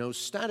has no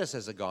status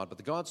as a god, but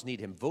the gods need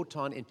him.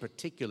 Wotan in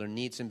particular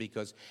needs him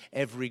because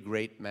every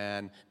great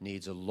man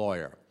needs a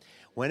lawyer.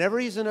 Whenever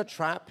he's in a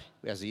trap,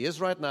 as he is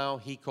right now,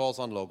 he calls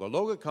on Loge.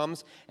 Loge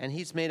comes, and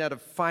he's made out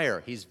of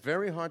fire. He's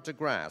very hard to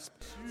grasp.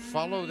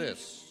 Follow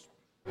this.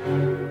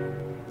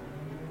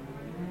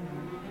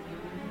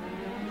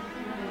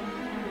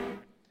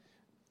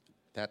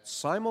 That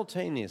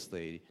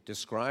simultaneously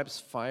describes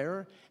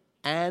fire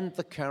and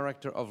the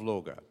character of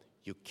Loge.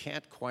 You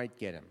can't quite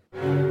get him.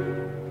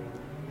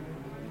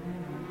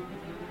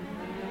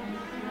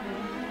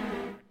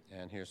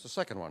 And here's the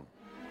second one.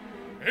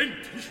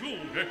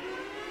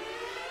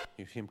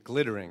 You hear him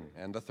glittering.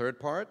 And the third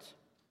part?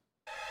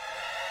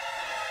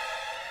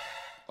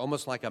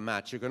 Almost like a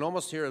match. You can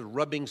almost hear it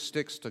rubbing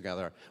sticks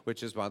together,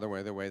 which is, by the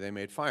way they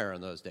made fire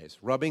in those days.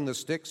 Rubbing the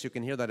sticks, you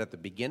can hear that at the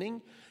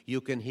beginning. You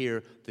can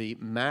hear the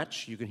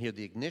match, you can hear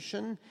the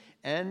ignition,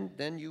 and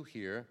then you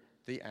hear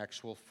the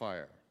actual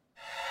fire.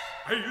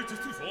 You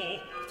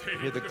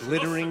hear the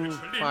glittering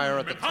fire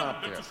at the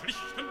top there.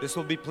 This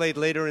will be played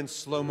later in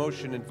slow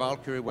motion in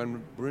Valkyrie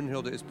when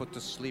Brunhilde is put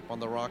to sleep on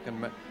the rock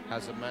and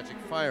has a magic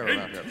fire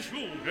around her.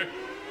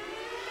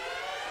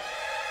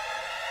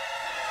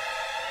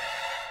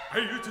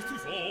 And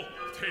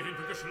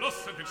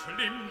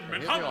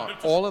here we are,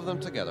 all of them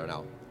together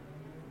now.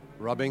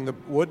 Rubbing the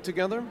wood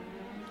together.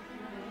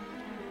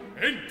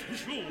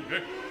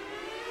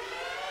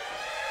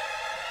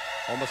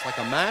 Almost like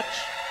a match.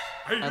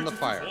 And the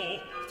fire.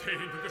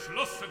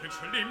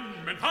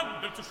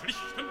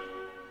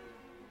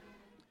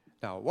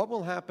 Now, what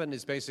will happen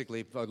is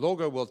basically,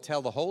 Loger will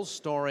tell the whole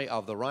story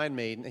of the Rhine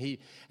Maiden,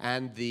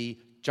 and the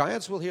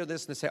giants will hear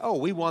this and they say, oh,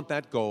 we want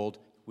that gold.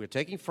 We're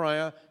taking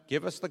Freya,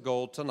 give us the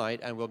gold tonight,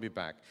 and we'll be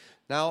back.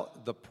 Now,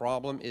 the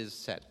problem is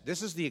set.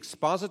 This is the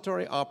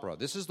expository opera.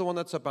 This is the one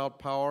that's about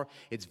power.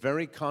 It's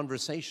very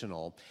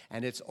conversational,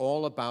 and it's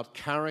all about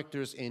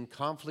characters in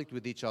conflict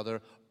with each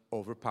other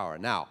over power.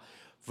 Now,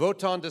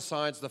 Wotan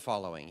decides the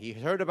following. He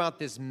heard about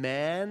this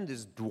man,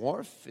 this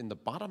dwarf in the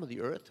bottom of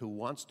the earth who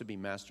wants to be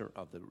master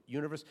of the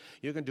universe.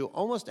 You can do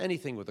almost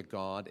anything with a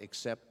god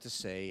except to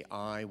say,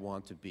 I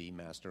want to be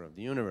master of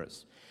the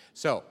universe.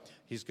 So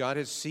he's got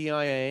his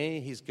CIA,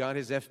 he's got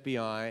his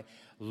FBI.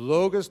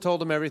 Loger's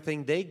told him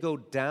everything. They go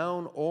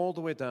down, all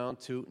the way down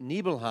to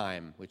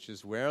Nibelheim, which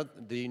is where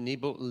the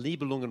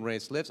Nibelungen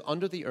race lives,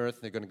 under the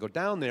earth. They're going to go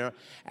down there,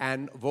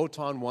 and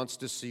Wotan wants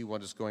to see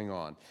what is going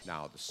on.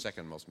 Now, the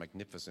second most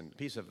magnificent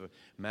piece of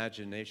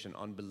imagination,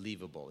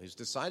 unbelievable. He's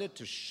decided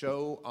to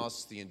show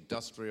us the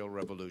Industrial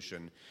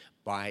Revolution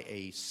by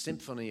a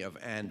symphony of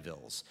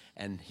anvils.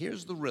 And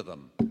here's the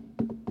rhythm.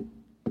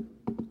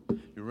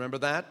 You remember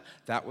that?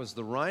 That was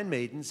the Rhine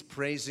Maidens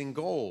praising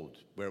gold,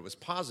 where it was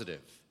positive.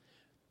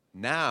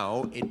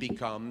 Now it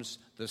becomes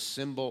the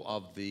symbol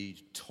of the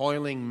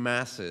toiling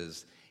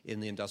masses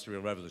in the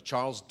Industrial Revolution.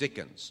 Charles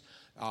Dickens,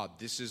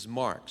 this is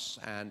Marx,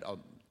 and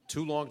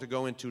too long to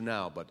go into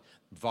now, but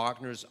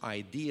Wagner's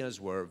ideas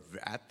were,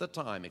 at the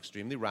time,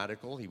 extremely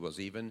radical. He was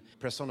even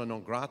persona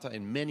non grata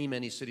in many,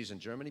 many cities in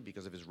Germany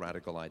because of his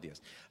radical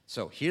ideas.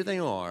 So here they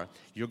are.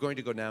 You're going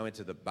to go now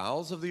into the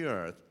bowels of the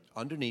earth,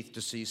 underneath,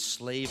 to see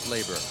slave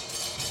labor.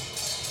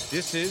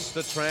 This is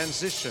the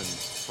transition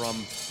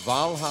from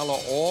Valhalla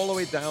all the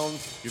way down.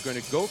 You're going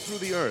to go through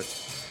the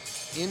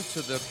earth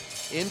into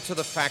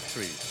the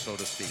factory, so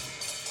to speak.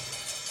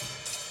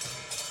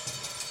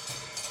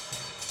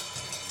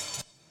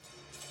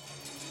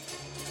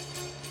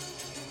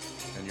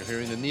 And you're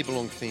hearing the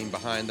Nibelung theme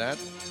behind that.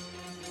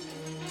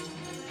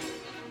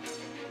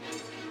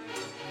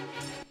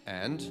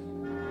 And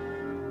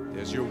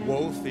there's your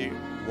woe theme.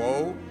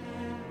 Woe.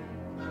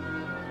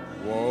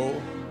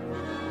 Woe.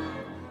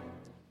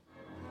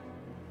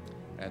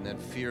 And then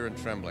fear and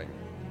trembling.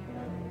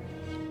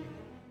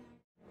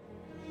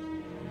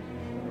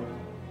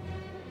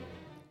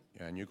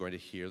 And you're going to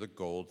hear the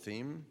gold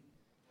theme.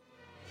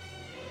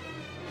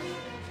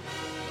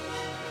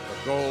 The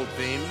gold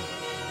theme.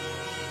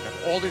 You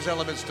have all these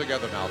elements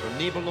together now. The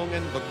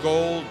Nibelungen, the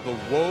gold, the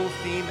woe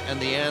theme,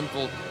 and the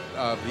anvil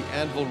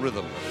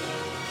rhythm.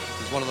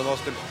 It's one of the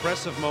most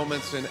impressive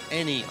moments in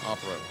any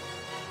opera.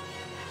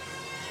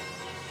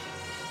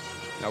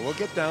 Now we'll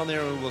get down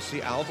there and we'll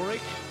see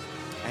Alberic.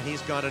 And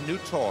he's got a new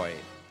toy.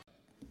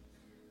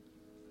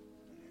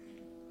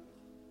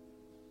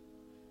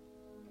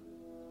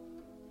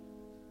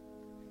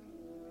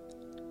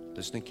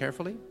 Listening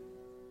carefully.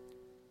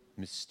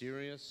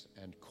 Mysterious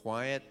and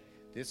quiet.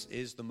 This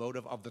is the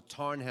motive of the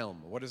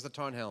Tarnhelm. What is the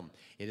Tarnhelm?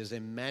 It is a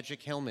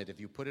magic helmet. If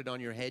you put it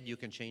on your head, you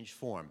can change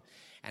form.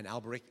 And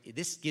Alberic,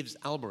 this gives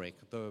Alberic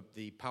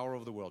the power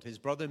of the world. His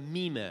brother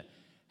Mime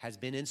has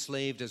been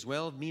enslaved as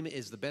well. Mime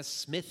is the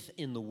best smith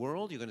in the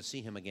world. You're going to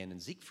see him again in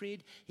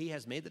Siegfried. He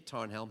has made the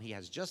Tarnhelm. He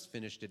has just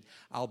finished it.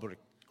 Alberic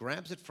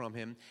grabs it from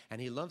him,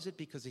 and he loves it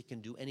because he can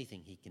do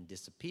anything. He can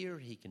disappear.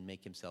 He can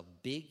make himself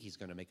big. He's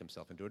going to make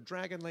himself into a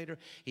dragon later.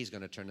 He's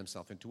going to turn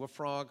himself into a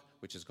frog,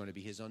 which is going to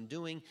be his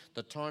undoing.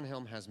 The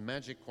Tarnhelm has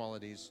magic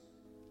qualities.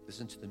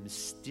 Listen to the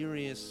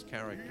mysterious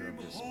character of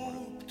this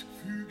one.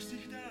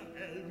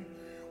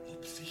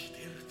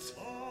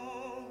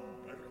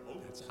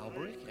 That's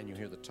Alberic, and you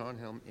hear the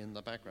Tarnhelm in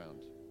the background.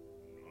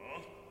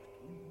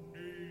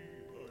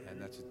 And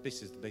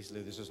this is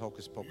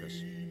Hocus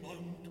Pocus.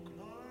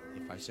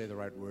 If I say the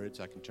right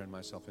words, I can turn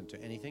myself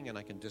into anything, and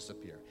I can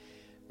disappear.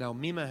 Now,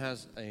 Mime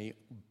has a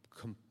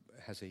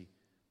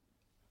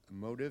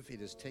motive.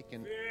 It is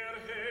taken.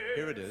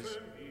 Here it is.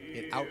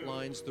 It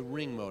outlines the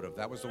ring motive.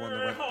 That was the one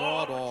that went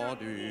da da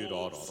dee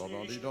da da da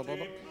da dee da da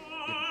da.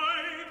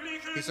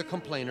 He's a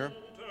complainer.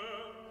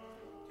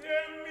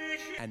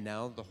 And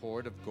now the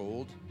hoard of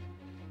gold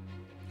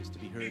is to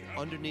be heard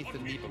underneath the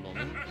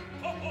Nibelungen.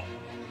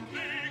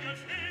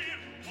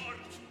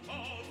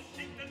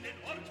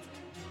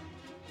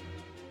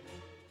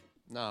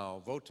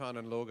 Now, Wotan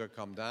and Loge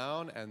come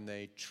down, and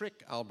they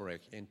trick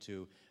Alberich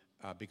into,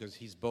 because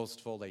he's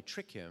boastful, they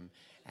trick him,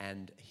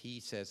 and he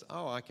says,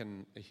 oh, I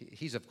can,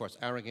 he's of course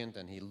arrogant,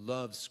 and he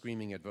loves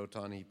screaming at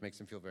Wotan. He makes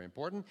him feel very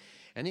important,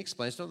 and he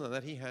explains to them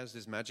that he has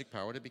this magic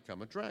power to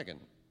become a dragon.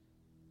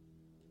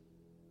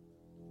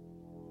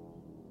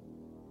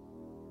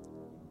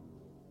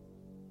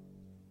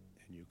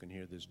 And you can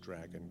hear this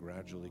dragon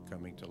gradually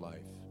coming to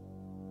life.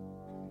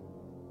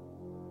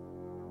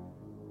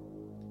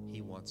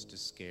 He wants to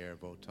scare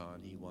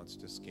Wotan, he wants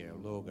to scare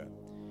Loge,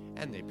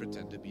 and they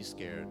pretend to be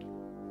scared.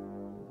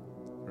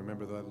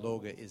 Remember that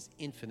Loge is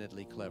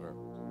infinitely clever.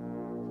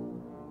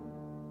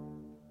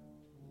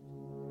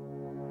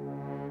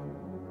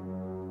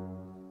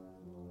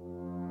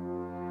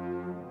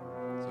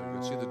 So you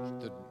can see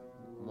the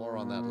more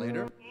on that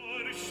later.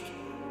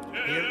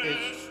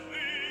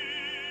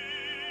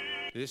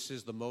 This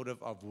is the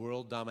motive of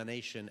world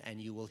domination,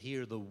 and you will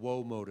hear the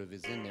woe motive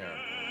is in there.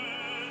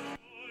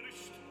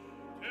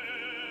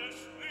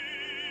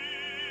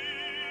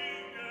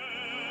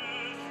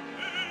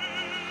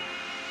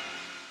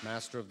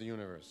 Master of the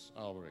universe,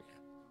 Alberich.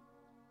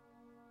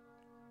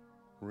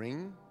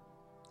 Ring,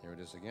 here it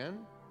is again.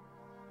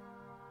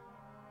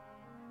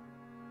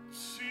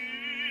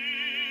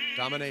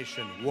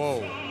 Domination,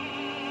 woe.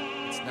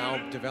 It's now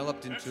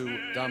developed into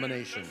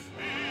domination.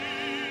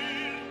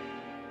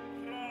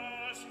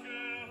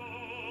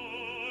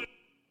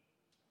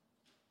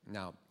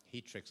 Now, he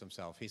tricks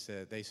himself. They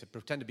said,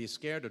 pretend to be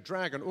scared. A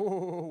dragon,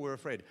 oh, we're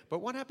afraid. But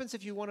what happens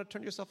if you want to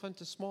turn yourself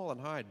into small and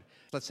hide?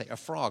 Let's say a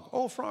frog.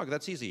 Oh, frog,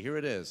 that's easy. Here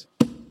it is.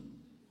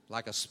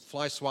 Like a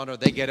fly swatter,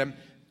 they get him,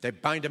 they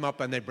bind him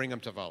up, and they bring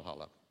him to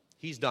Valhalla.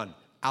 He's done.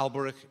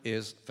 Alberich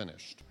is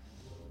finished.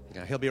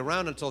 Now, he'll be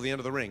around until the end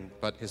of the ring,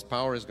 but his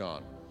power is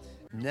gone.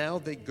 Now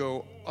they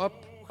go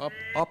up,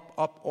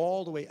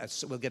 all the way.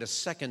 We'll get a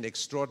second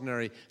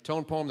extraordinary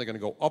tone poem. They're going to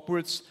go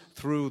upwards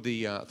through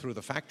the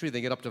factory.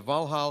 They get up to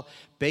Valhalla.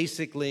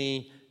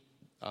 Basically,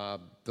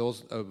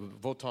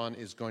 Wotan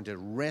is going to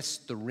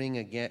wrest the ring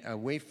again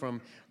away from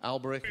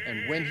Alberich,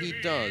 and when he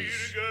does,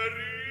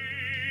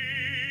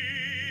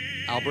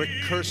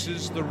 Alberich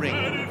curses the ring.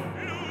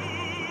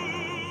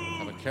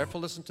 Have a careful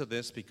listen to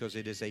this, because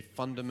it is a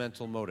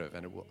fundamental motive,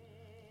 and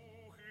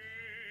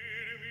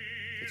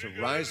it's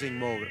a rising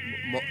motive.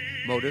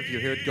 You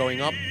hear it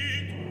going up,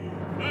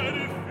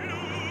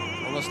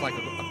 almost like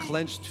a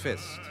clenched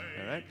fist.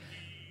 All right?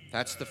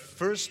 That's the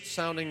first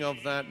sounding of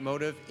that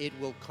motive. It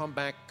will come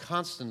back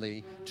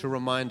constantly to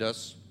remind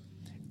us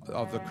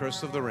of the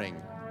curse of the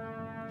ring.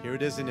 Here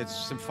it is in its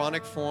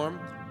symphonic form,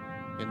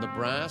 in the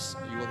brass.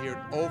 You will hear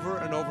it over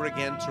and over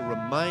again to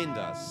remind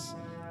us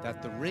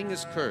that the ring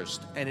is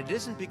cursed. And it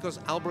isn't because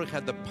Alberich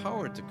had the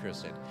power to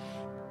curse it.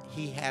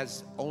 He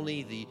has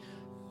only the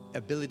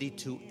ability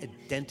to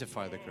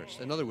identify the curse.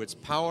 In other words,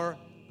 power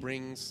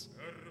brings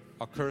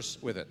a curse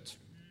with it.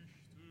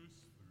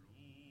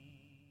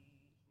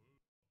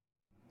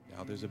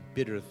 Now there's a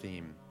bitter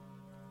theme,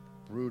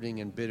 brooding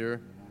and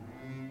bitter.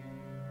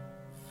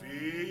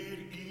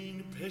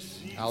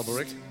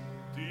 Alberich.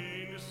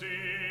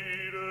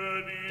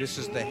 This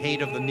is the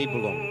hate of the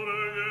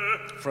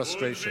Nibelung,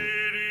 frustration.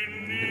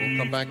 It will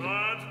come back.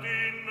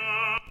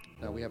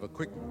 Now we have a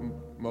quick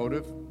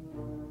motive.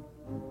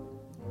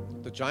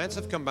 The giants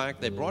have come back.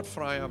 They brought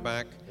Freya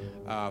back.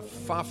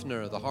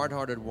 Fafnir, the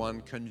hard-hearted one,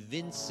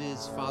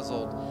 convinces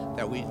Fasolt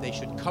that they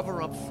should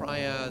cover up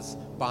Freya's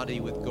body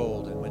with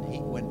gold. And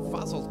when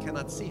Fasolt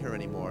cannot see her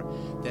anymore,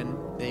 then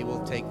they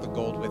will take the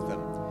gold with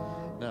them.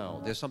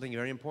 Now, there's something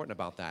very important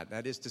about that.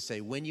 That is to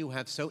say, when you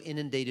have so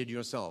inundated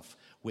yourself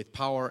with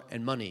power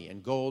and money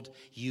and gold,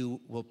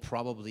 you will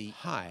probably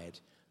hide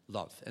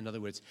love. In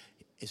other words,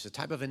 it's a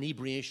type of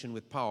inebriation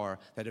with power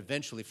that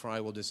eventually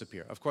Freya will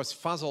disappear. Of course,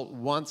 Fasolt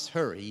wants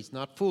her. He's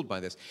not fooled by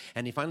this.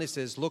 And he finally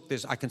says, look,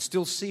 I can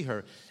still see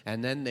her.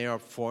 And then they are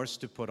forced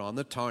to put on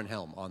the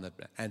Tarnhelm on it.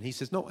 And he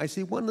says, no, I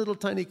see one little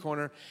tiny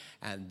corner.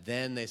 And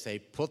then they say,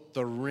 put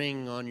the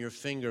ring on your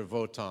finger,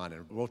 Wotan.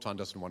 And Wotan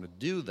doesn't want to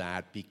do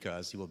that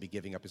because he will be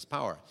giving up his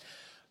power.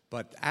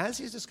 But as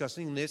he's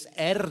discussing this,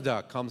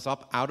 Erda comes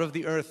up out of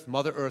the earth.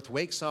 Mother Earth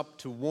wakes up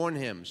to warn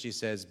him. She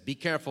says, be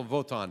careful,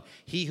 Wotan.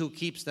 He who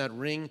keeps that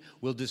ring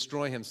will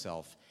destroy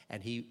himself.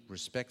 And he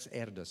respects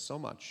Erda so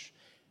much.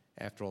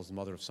 After all, he's the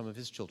mother of some of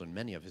his children,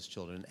 many of his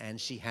children, and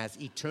she has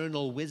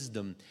eternal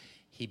wisdom.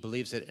 He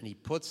believes it, and he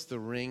puts the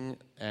ring.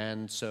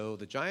 And so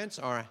the giants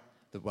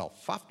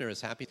Fafnir is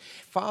happy.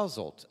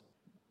 Fasolt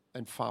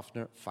and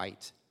Fafnir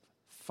fight.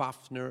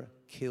 Fafnir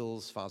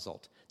kills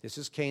Fasolt. This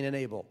is Cain and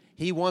Abel.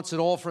 He wants it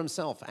all for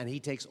himself, and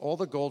he takes all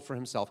the gold for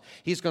himself.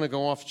 He's going to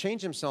go off,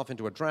 change himself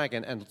into a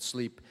dragon, and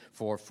sleep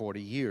for 40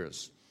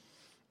 years.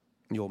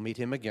 You'll meet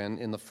him again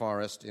in the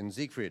forest in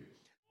Siegfried.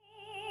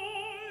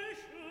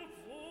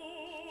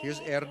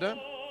 Here's Erda.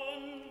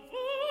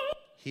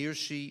 Here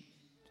she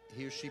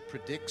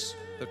predicts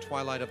the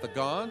twilight of the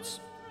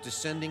gods.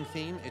 Descending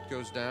theme, it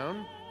goes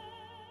down.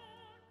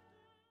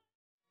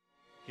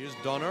 Here's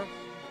Donner.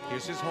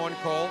 Here's his horn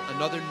call,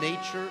 another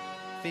nature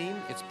theme.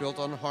 It's built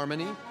on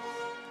harmony.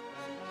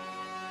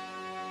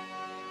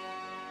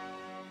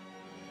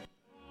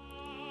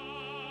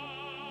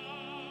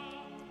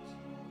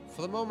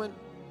 for the moment,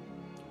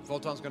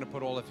 Wotan's going to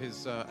put all of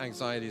his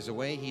anxieties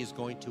away. He is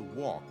going to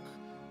walk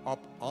up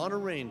on a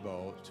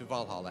rainbow to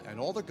Valhalla, and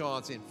all the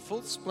gods in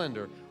full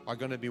splendor are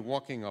going to be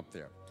walking up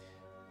there.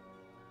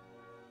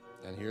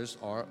 And here's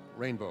our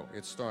rainbow.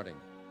 It's starting.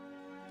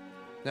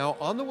 Now,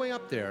 on the way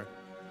up there,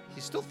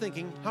 he's still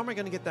thinking, how am I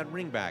going to get that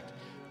ring back?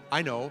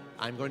 I know,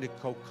 I'm going to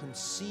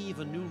conceive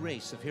a new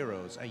race of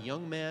heroes, a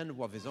young man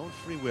of his own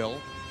free will,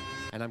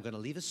 and I'm going to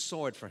leave a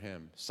sword for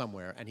him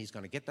somewhere, and he's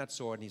going to get that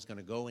sword, and he's going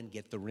to go and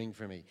get the ring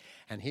for me.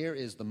 And here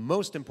is the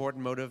most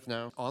important motive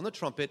now. On the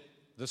trumpet,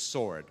 the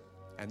sword.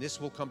 And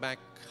this will come back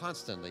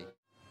constantly.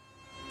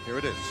 Here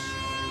it is.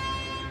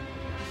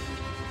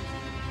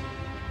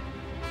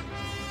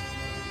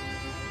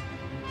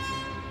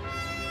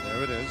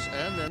 There it is.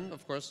 And then,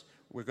 of course,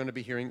 we're going to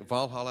be hearing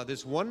Valhalla.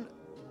 There's one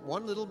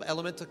little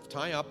element to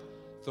tie up.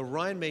 The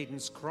Rhine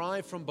maidens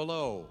cry from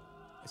below.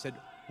 I said,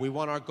 we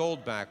want our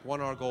gold back,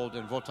 want our gold.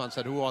 And Wotan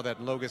said, who are that?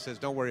 And Loge says,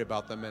 don't worry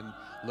about them. And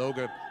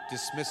Loge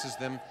dismisses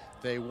them.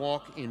 They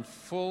walk in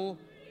full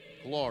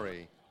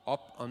glory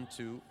up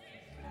unto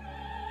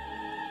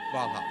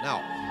Valhalla.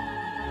 Now,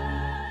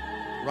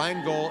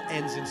 Rheingold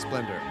ends in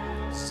splendor.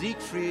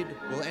 Siegfried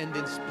will end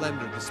in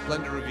splendor, the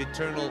splendor of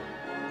eternal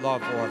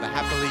love, or the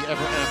happily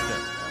ever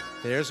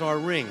after. There's our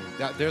ring.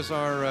 There's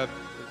our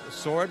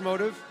sword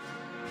motive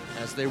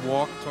as they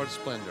walk towards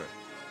splendor.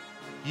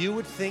 You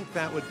would think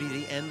that would be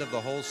the end of the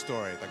whole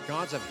story. The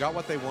gods have got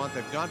what they want.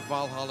 They've got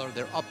Valhalla.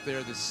 They're up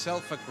there. The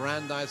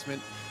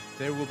self-aggrandizement.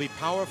 They will be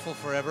powerful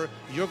forever.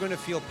 You're going to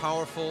feel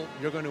powerful.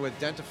 You're going to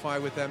identify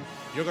with them.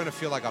 You're going to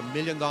feel like $1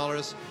 million.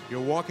 You're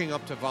walking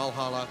up to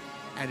Valhalla,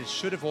 and it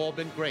should have all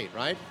been great,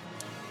 right?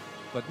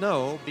 But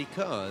no,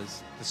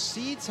 because the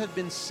seeds have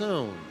been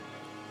sown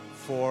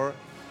for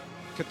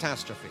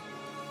catastrophe.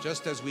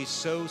 Just as we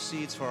sow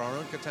seeds for our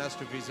own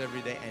catastrophes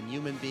every day, and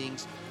human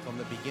beings from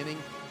the beginning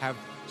have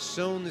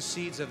sown the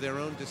seeds of their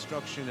own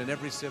destruction in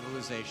every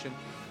civilization.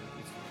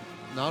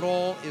 Not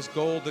all is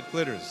gold that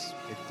glitters.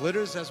 It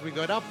glitters as we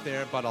get up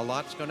there, but a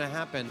lot's going to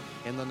happen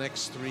in the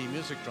next 3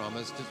 music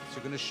dramas. They're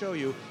going to show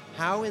you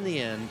how, in the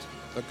end,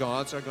 the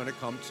gods are going to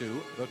come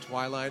to the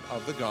twilight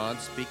of the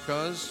gods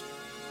because,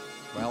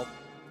 well,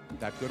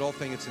 that good old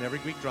thing, it's in every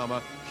Greek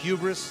drama,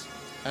 hubris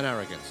and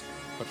arrogance.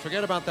 But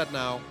forget about that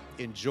now.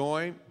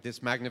 Enjoy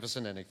this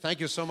magnificent ending. Thank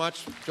you so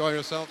much. Enjoy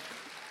yourself.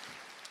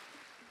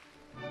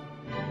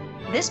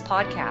 This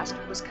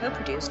podcast was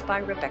co-produced by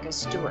Rebecca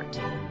Stewart.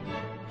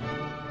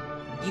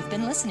 You've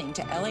been listening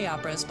to LA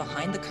Opera's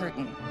Behind the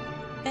Curtain.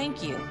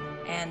 Thank you,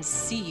 and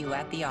see you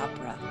at the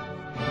opera.